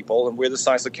 million people and we're the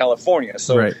size of California.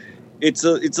 So it's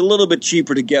a little bit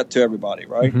cheaper to get to everybody,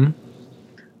 right?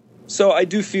 So I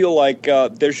do feel like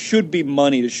there should be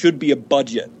money. There should be a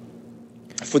budget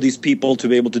for these people to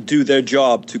be able to do their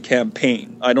job to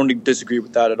campaign. I don't disagree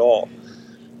with that at all.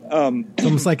 It's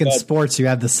almost like in sports, you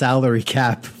have the salary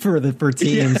cap for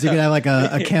teams. Yeah. You can have like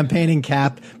a campaigning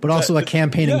cap, but also a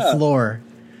campaigning floor.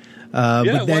 But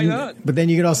then, why not? But then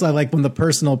you could also have like when the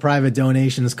personal private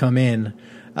donations come in.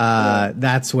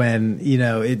 That's when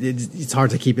it's hard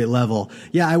to keep it level.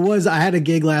 Yeah, I had a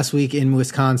gig last week in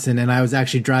Wisconsin, and I was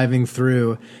actually driving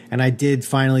through, and I did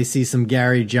finally see some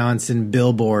Gary Johnson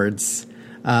billboards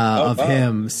of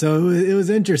him. So it was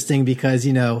interesting because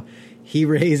he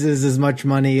raises as much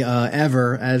money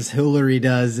ever as Hillary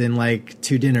does in like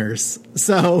 2 dinners.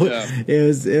 So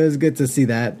it was good to see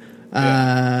that.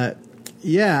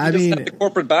 He doesn't have the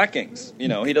corporate backings. He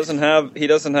doesn't have.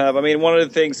 I mean, one of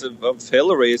the things of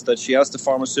Hillary is that she has the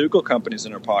pharmaceutical companies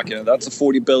in her pocket, and that's a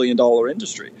 $40 billion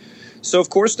industry. So of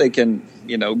course they can,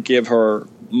 give her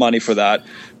money for that,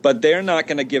 but they're not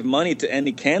going to give money to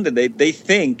any candidate they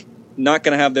think not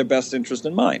going to have their best interest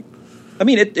in mind. I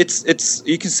mean, it's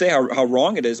you can say how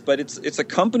wrong it is, but it's a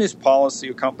company's policy,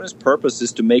 a company's purpose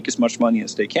is to make as much money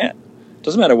as they can. It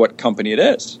doesn't matter what company it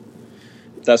is.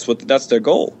 That's their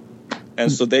goal.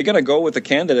 And so they're going to go with a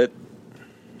candidate,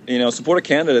 support a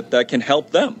candidate that can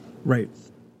help them. Right.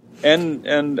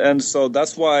 And so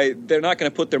that's why they're not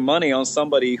going to put their money on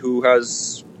somebody who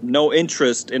has no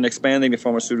interest in expanding the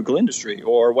pharmaceutical industry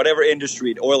or whatever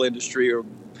industry, oil industry or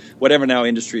whatever now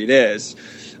industry it is.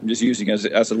 I'm just using it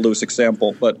as a loose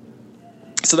example, but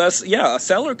so that's a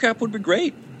salary cap would be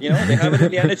great. They have it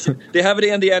in the NHL. They have it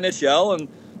in the NHL, and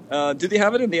do they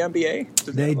have it in the NBA?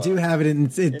 They do have it in.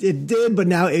 It did, but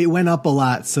now it went up a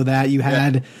lot, so that you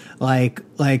had like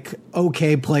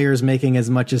okay players making as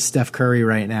much as Steph Curry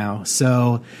right now.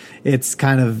 So it's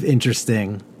kind of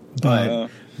interesting,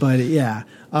 but yeah.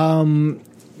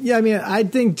 Yeah, I mean, I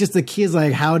think just the key is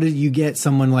like, how did you get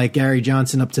someone like Gary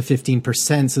Johnson up to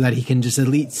 15% so that he can just at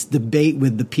least debate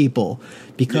with the people?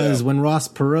 Because when Ross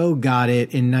Perot got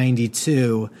it in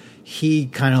 92, he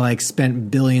kind of like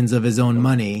spent billions of his own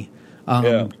money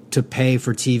to pay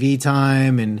for TV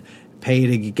time and pay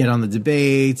to get on the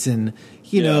debates. And,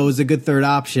 it was a good third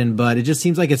option, but it just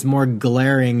seems like it's more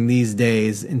glaring these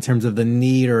days in terms of the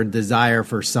need or desire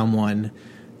for someone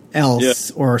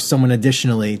else or someone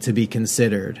additionally to be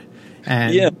considered.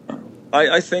 And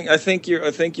I think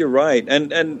you're right.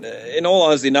 And in all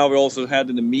honesty, now we also had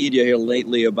in the media here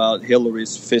lately about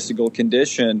Hillary's physical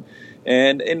condition.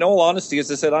 And in all honesty,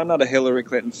 as I said, I'm not a Hillary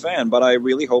Clinton fan, but I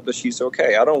really hope that she's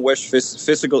okay. I don't wish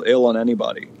physical ill on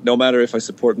anybody, no matter if I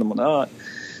support them or not.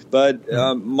 But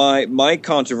my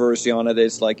controversy on it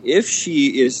is like, if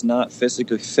she is not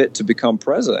physically fit to become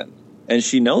president and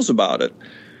she knows about it,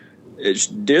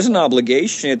 there's an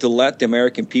obligation to let the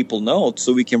American people know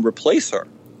so we can replace her.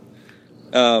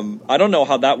 I don't know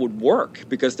how that would work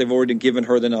because they've already given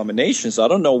her the nomination, so I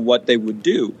don't know what they would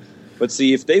do. But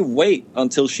see, if they wait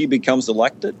until she becomes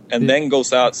elected and then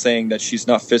goes out saying that she's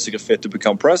not physically fit to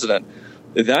become president,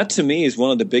 that to me is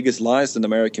one of the biggest lies to the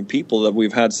American people that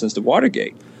we've had since the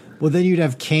Watergate. Well, then you'd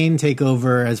have Kane take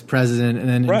over as president, and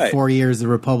then in 4 years the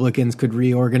Republicans could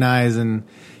reorganize and,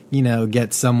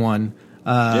 get someone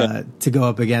to go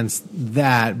up against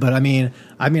that. But I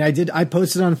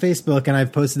posted on Facebook, and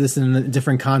I've posted this in a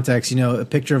different context, a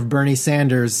picture of Bernie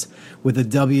Sanders with a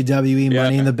WWE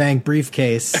Money in the Bank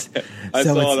briefcase. I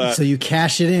saw that. So you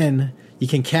cash it in. You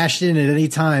can cash it in at any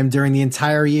time during the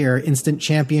entire year. Instant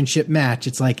championship match.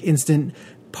 It's like instant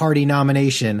party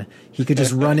nomination. He could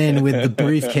just run in with the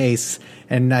briefcase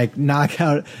and like knock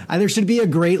out. There should be a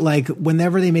great, like,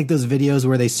 whenever they make those videos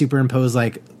where they superimpose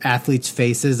like athletes'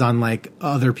 faces on like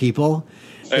other people,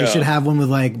 they should have one with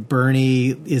like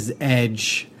Bernie is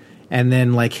Edge and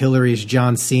then like Hillary's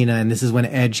John Cena, and this is when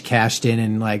Edge cashed in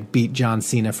and like beat John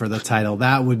Cena for the title.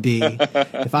 That would be,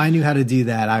 if I knew how to do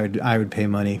that, I would pay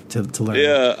money to learn.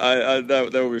 Yeah,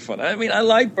 that would be fun. I mean, I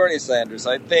like Bernie Sanders.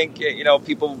 I think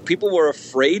people were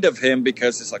afraid of him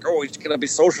because it's like, oh, he's gonna be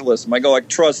socialism. I go like,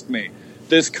 trust me,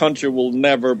 this country will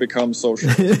never become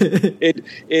socialist.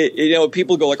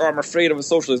 People go like, oh, I'm afraid of a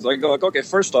socialist. I go like, okay,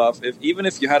 first off, even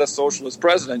if you had a socialist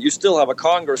president, you still have a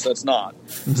Congress that's not.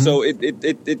 Mm-hmm. So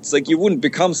it's like you wouldn't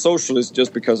become socialist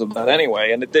just because of that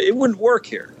anyway, and it wouldn't work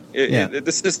here.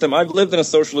 The system. I've lived in a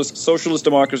socialist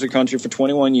democracy country for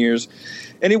 21 years,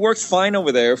 and it works fine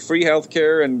over there. Free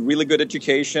healthcare and really good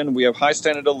education. We have high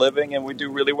standard of living, and we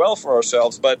do really well for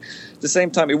ourselves. But at the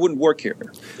same time, it wouldn't work here.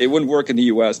 It wouldn't work in the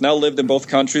U.S. Now, lived in both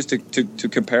countries to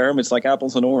compare them, it's like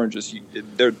apples and oranges.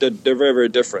 They're very, very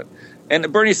different.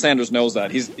 And Bernie Sanders knows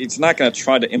that. He's not going to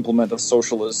try to implement a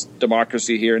socialist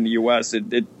democracy here in the U.S.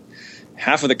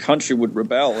 Half of the country would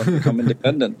rebel and become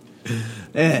independent.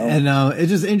 And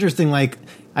it's just interesting. Like,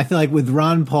 I feel like with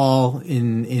Ron Paul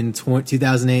in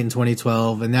 2008 and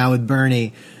 2012, and now with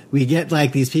Bernie, we get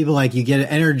like these people like you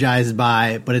get energized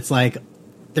by, but it's like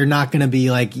they're not going to be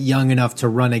like young enough to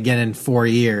run again in 4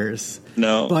 years.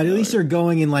 No, but at least you're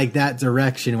going in like that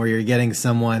direction where you're getting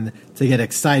someone to get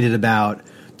excited about,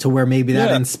 to where maybe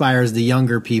that inspires the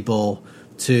younger people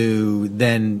to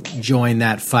then join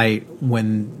that fight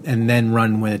and then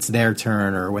run when it's their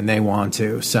turn or when they want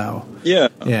to. So yeah.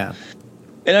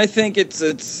 And I think it's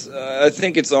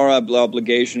our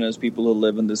obligation as people who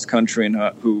live in this country and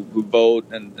who vote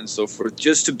and so forth,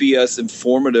 just to be as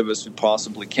informative as we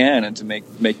possibly can and to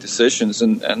make decisions.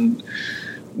 And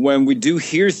when we do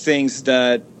hear things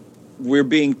that we're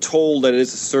being told that it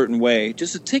is a certain way,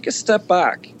 just to take a step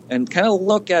back and kind of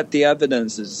look at the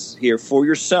evidences here for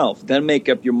yourself, then make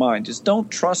up your mind. Just don't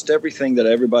trust everything that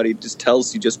everybody just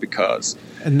tells you just because.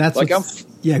 And that's like go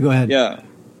ahead. Yeah,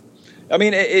 I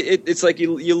mean, it's like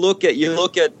you look at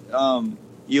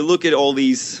all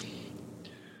these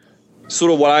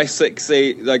sort of what I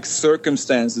say like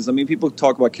circumstances. I mean, people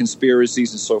talk about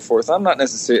conspiracies and so forth. I'm not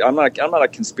a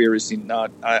conspiracy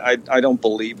nut. I don't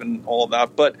believe in all of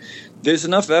that. But there's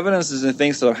enough evidences and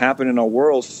things that have happened in our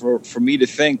world for me to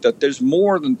think that there's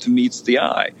more than to meets the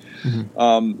eye.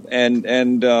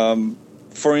 Mm-hmm.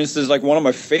 For instance, like one of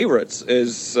my favorites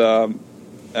is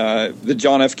the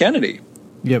John F. Kennedy.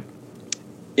 Yep.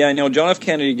 Yeah, John F.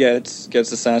 Kennedy gets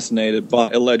assassinated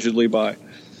allegedly by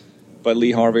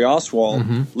Lee Harvey Oswald.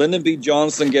 Mm-hmm. Lyndon B.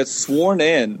 Johnson gets sworn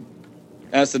in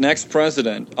as the next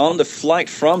president on the flight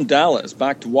from Dallas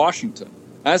back to Washington,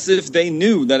 as if they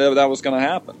knew that was going to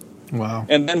happen. Wow!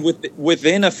 And then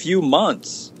within a few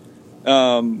months,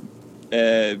 Gulf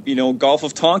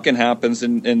of Tonkin happens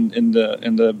in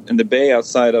the bay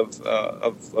outside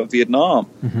of Vietnam,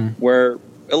 mm-hmm. where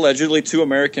allegedly 2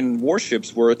 American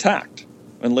warships were attacked,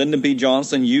 and Lyndon B.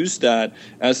 Johnson used that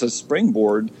as a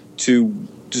springboard to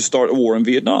start a war in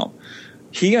Vietnam.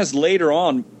 He has later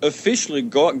on officially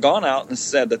gone out and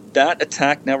said that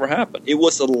attack never happened. It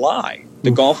was a lie.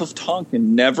 The Gulf of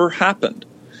Tonkin never happened,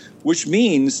 which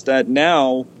means that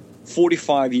now,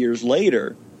 45 years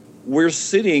later, we're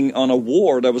sitting on a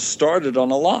war that was started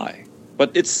on a lie.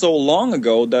 But it's so long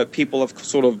ago that people have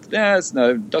sort of,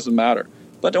 it doesn't matter.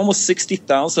 But almost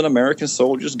 60,000 American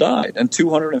soldiers died, and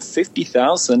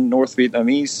 250,000 North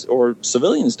Vietnamese or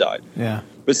civilians died. Yeah.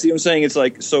 But see what I'm saying? It's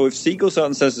like, so if Xi goes out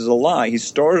and says it's a lie, he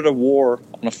started a war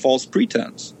on a false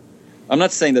pretense. I'm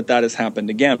not saying that has happened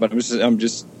again, but I'm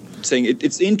just saying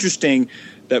it's interesting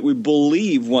that we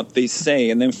believe what they say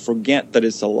and then forget that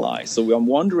it's a lie. So I'm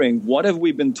wondering, what have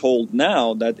we been told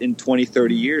now that in 20,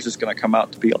 30 years is going to come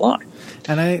out to be a lie?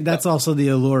 And that's also the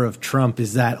allure of Trump,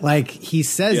 is that like he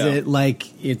says it like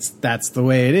that's the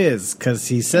way it is, because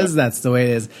he says that's the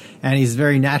way it is, and he's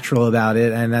very natural about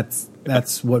it, and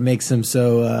that's what makes him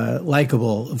so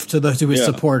likable to his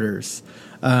supporters.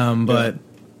 But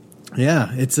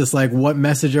yeah, it's just like, what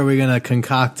message are we going to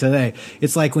concoct today?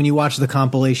 It's like when you watch the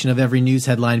compilation of every news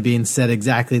headline being said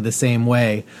exactly the same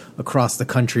way across the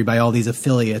country by all these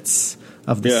affiliates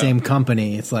of the same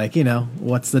company. It's like,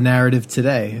 what's the narrative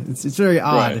today? It's very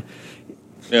odd. Right.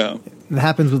 Yeah. It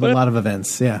happens with a lot of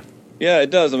events. Yeah. Yeah, it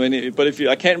does. I mean, but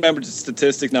I can't remember the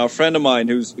statistic now. A friend of mine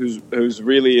who's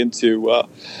really into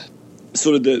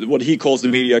sort of what he calls the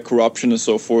media corruption and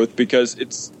so forth, because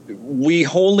we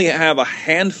only have a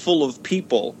handful of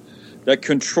people that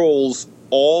controls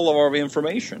all of our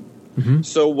information. Mm-hmm.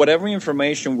 So whatever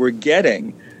information we're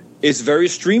getting is very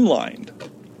streamlined.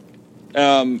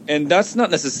 And that's not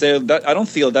necessarily that. I don't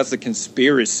feel that's a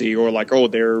conspiracy or like,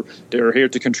 they're here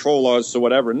to control us or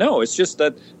whatever. No, it's just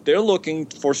that they're looking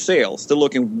for sales. They're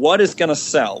looking what is going to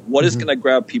sell, what is going to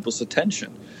grab people's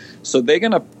attention. So they're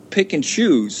going to pick and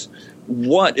choose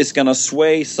what is going to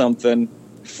sway something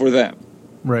for them.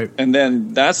 Right. And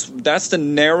then that's the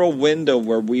narrow window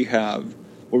where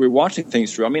we're watching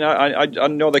things through. I mean, I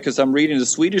know that because I'm reading the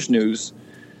Swedish news,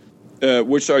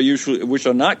 which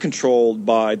are not controlled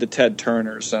by the Ted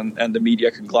Turners and the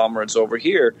media conglomerates over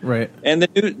here. Right. And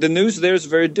the news there is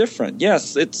very different.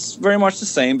 Yes, it's very much the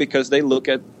same, because they look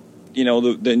at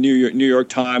the New York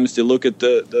Times, they look at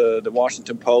the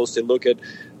Washington Post, they look at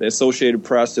the Associated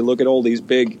Press, they look at all these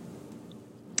big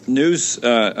news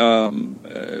outlets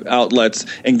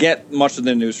and get much of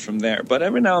the news from there. But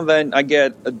every now and then I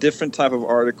get a different type of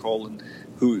article and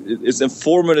who is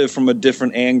informative from a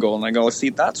different angle, and I go, see,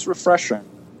 that's refreshing.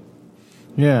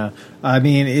 Yeah, I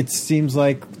mean, it seems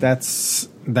like that's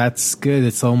good.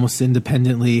 It's almost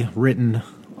independently written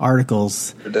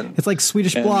articles. It's like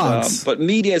Swedish blogs. But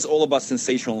media is all about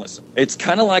sensationalism. It's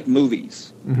kind of like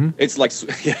movies. Mm-hmm. It's like,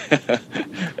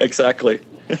 exactly.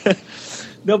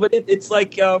 No, but it's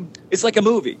like a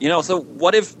movie, So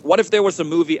what if there was a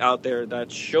movie out there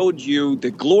that showed you the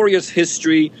glorious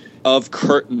history of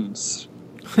curtains?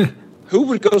 Who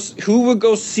would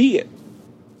go see it?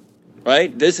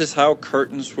 Right? This is how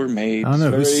curtains were made. I don't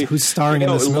know who's starring in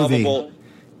this movie. Lovable.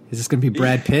 Is this going to be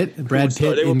Brad Pitt? Brad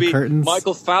Pitt in Curtains?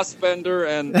 Michael Fassbender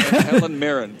and Helen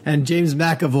Mirren. And James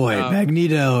McAvoy,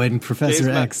 Magneto and Professor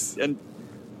X. James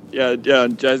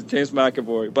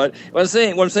McAvoy. But what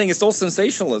I'm saying is all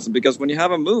sensationalism, because when you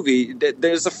have a movie,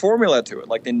 there's a formula to it.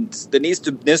 Like there needs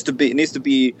to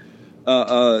be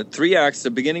 3 acts,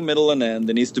 a beginning, middle, and end.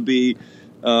 There needs to be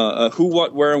who,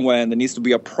 what, where, and when. There needs to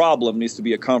be a problem. There needs to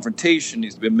be a confrontation. There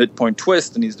needs to be a midpoint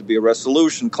twist. There needs to be a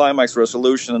resolution, climax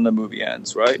resolution, and the movie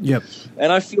ends, right? Yep.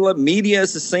 And I feel that media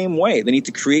is the same way. They need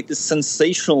to create this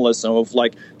sensationalism of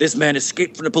like, this man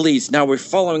escaped from the police. Now we're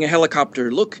following a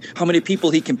helicopter. Look how many people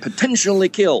he can potentially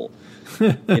kill.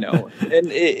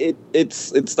 And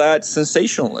it's that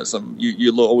sensationalism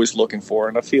you're always looking for.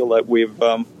 And I feel that we've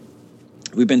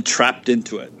we've been trapped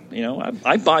into it. You know,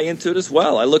 I buy into it as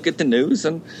well. I look at the news,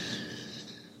 and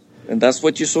that's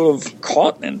what you sort of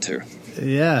caught into.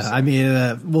 Yeah, I mean,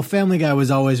 well, Family Guy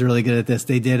was always really good at this.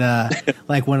 They did,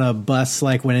 like when a bus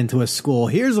like went into a school.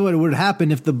 Here's what would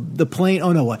happen if the plane.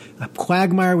 Oh no,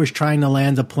 Quagmire was trying to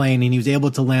land a plane and he was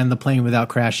able to land the plane without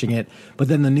crashing it. But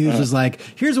then the news was like,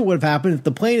 here's what would have happened if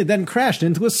the plane had then crashed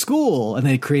into a school, and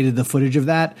they created the footage of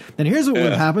that. Then here's what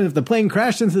would happen if the plane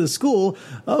crashed into the school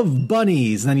of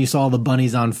bunnies. And then you saw the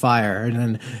bunnies on fire. And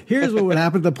then here's what would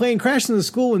happen if the plane crashed into the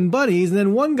school with bunnies. And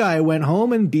then one guy went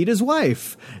home and beat his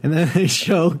wife. And then they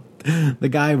show the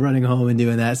guy running home and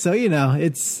doing that. So, you know,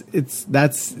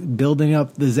 that's building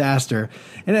up disaster.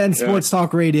 And sports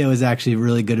talk radio is actually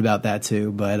really good about that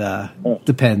too, but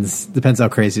depends how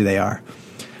crazy they are.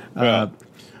 All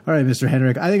right, Mr.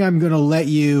 Henrik, I think I'm going to let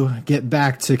you get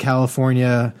back to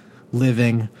California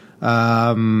living.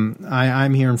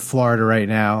 I'm here in Florida right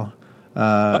now,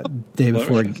 day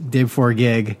before a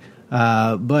gig.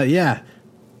 But yeah,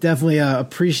 definitely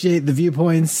appreciate the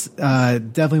viewpoints.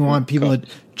 Definitely want people to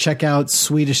check out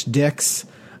Swedish Dicks.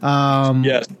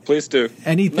 Yes, please do.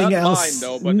 Anything Not else? Mine,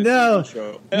 though, but no.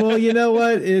 show. Well, you know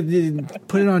what?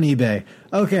 Put it on eBay.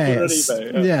 Okay. Put it on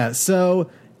eBay, yeah.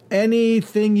 So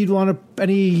anything you'd want to,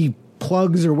 any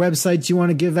plugs or websites you want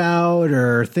to give out,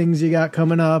 or things you got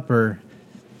coming up, or?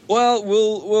 Well,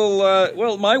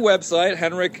 well, my website,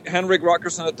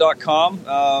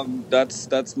 Rutgersson.com.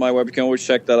 That's my web. You can always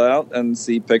check that out and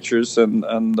see pictures.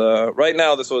 And right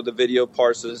now, the video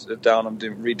parts is down. I'm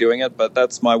redoing it, but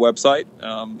that's my website.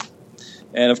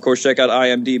 And of course, check out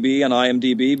IMDb. On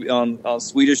IMDb on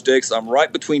Swedish Dicks, I'm right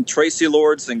between Tracy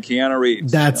Lords and Keanu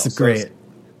Reeves. That's great.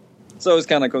 So it's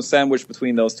kind of sandwiched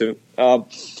between those two.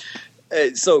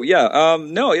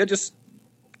 Just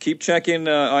keep checking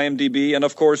IMDb, and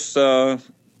of course,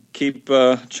 keep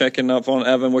checking up on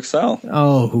Evan Wexell.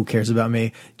 Oh, who cares about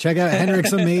me? Check out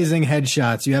Henrik's amazing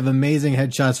headshots. You have amazing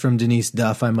headshots from Denise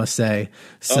Duff, I must say.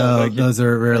 So those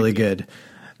are really good.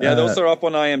 Yeah, those are up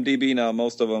on IMDb now,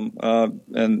 most of them.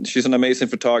 And she's an amazing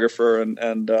photographer,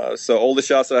 and so all the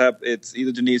shots that I have, it's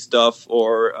either Denise Duff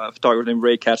or a photographer named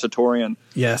Ray Kachatorian.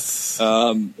 Yes,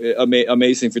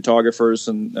 amazing photographers,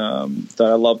 and that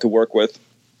I love to work with.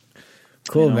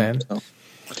 Cool, man. So.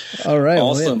 All right.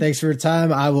 Awesome. Well, thanks for your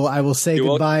time. I will say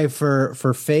goodbye for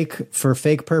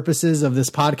fake purposes of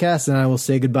this podcast, and I will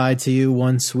say goodbye to you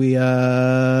once we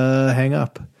hang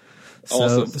up.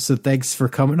 So thanks for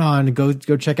coming on. Go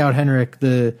check out Henrik,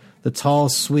 the tall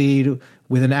Swede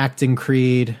with an acting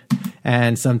creed,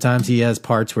 and sometimes he has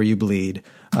parts where you bleed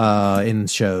in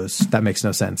shows. That makes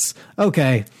no sense.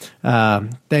 Okay.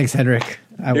 Thanks, Henrik.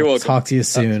 I will talk to you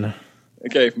soon.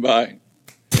 Okay. Bye.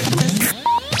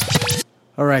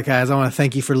 All right, guys, I want to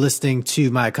thank you for listening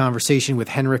to my conversation with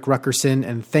Henrik Rutgersson,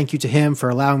 and thank you to him for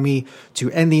allowing me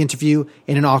to end the interview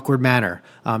in an awkward manner.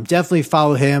 Definitely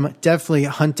follow him. Definitely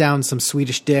hunt down some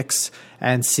Swedish Dicks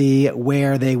and see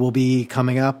where they will be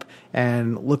coming up,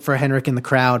 and look for Henrik in the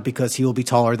crowd because he will be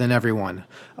taller than everyone.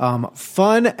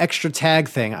 Fun extra tag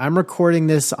thing. I'm recording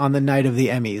this on the night of the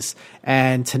Emmys,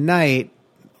 and tonight,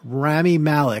 Rami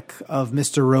Malek of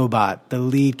Mr. Robot, the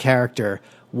lead character,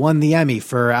 won the Emmy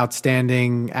for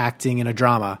outstanding acting in a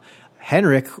drama.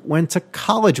 Henrik went to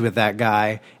college with that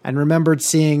guy and remembered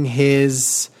seeing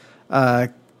his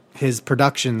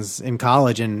productions in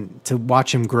college, and to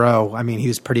watch him grow. I mean, he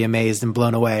was pretty amazed and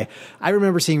blown away. I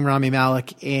remember seeing Rami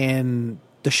Malek in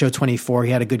the show 24.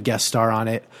 He had a good guest star on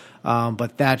it.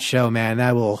 But that show, man,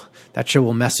 that show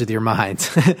will mess with your mind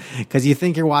because you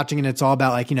think you're watching and it's all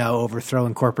about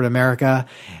overthrowing corporate America,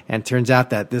 and turns out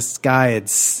that this guy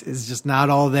is just not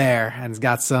all there and has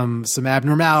got some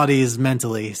abnormalities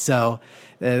mentally. So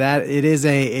that it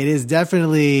is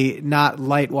definitely not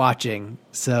light watching.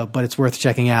 So, but it's worth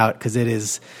checking out because it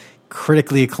is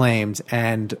critically acclaimed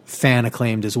and fan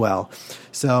acclaimed as well.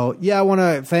 So yeah, I want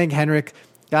to thank Henrik.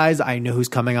 Guys, I know who's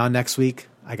coming on next week.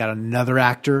 I got another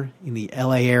actor in the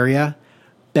LA area.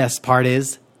 Best part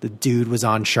is the dude was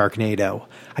on Sharknado.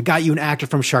 I got you an actor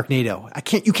from Sharknado.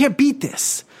 You can't beat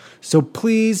this. So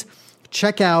please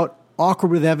check out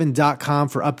awkwardwithevan.com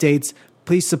for updates.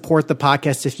 Please support the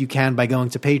podcast if you can by going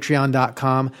to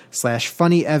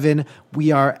patreon.com/funnyevan.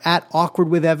 We are at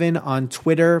awkwardwithevan on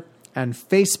Twitter and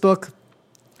Facebook.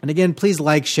 And again, please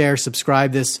like, share,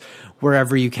 subscribe this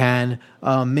wherever you can.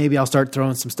 Maybe I'll start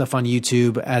throwing some stuff on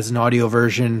YouTube as an audio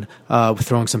version,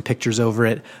 throwing some pictures over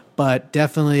it. But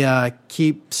definitely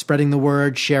keep spreading the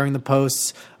word, sharing the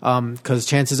posts, because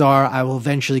chances are I will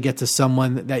eventually get to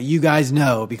someone that you guys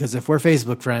know, because if we're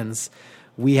Facebook friends,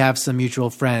 we have some mutual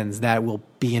friends that will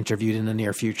be interviewed in the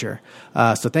near future.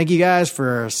 So thank you guys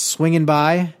for swinging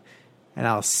by. And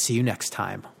I'll see you next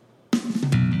time.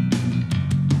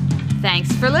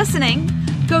 Thanks for listening.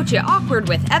 Go to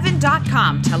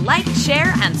awkwardwithevan.com to like,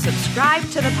 share, and subscribe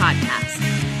to the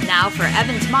podcast. Now for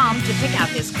Evan's mom to pick out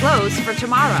his clothes for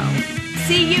tomorrow.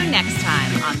 See you next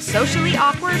time on Socially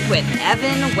Awkward with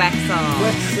Evan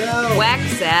Wexell. Wexell.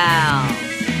 Wexell.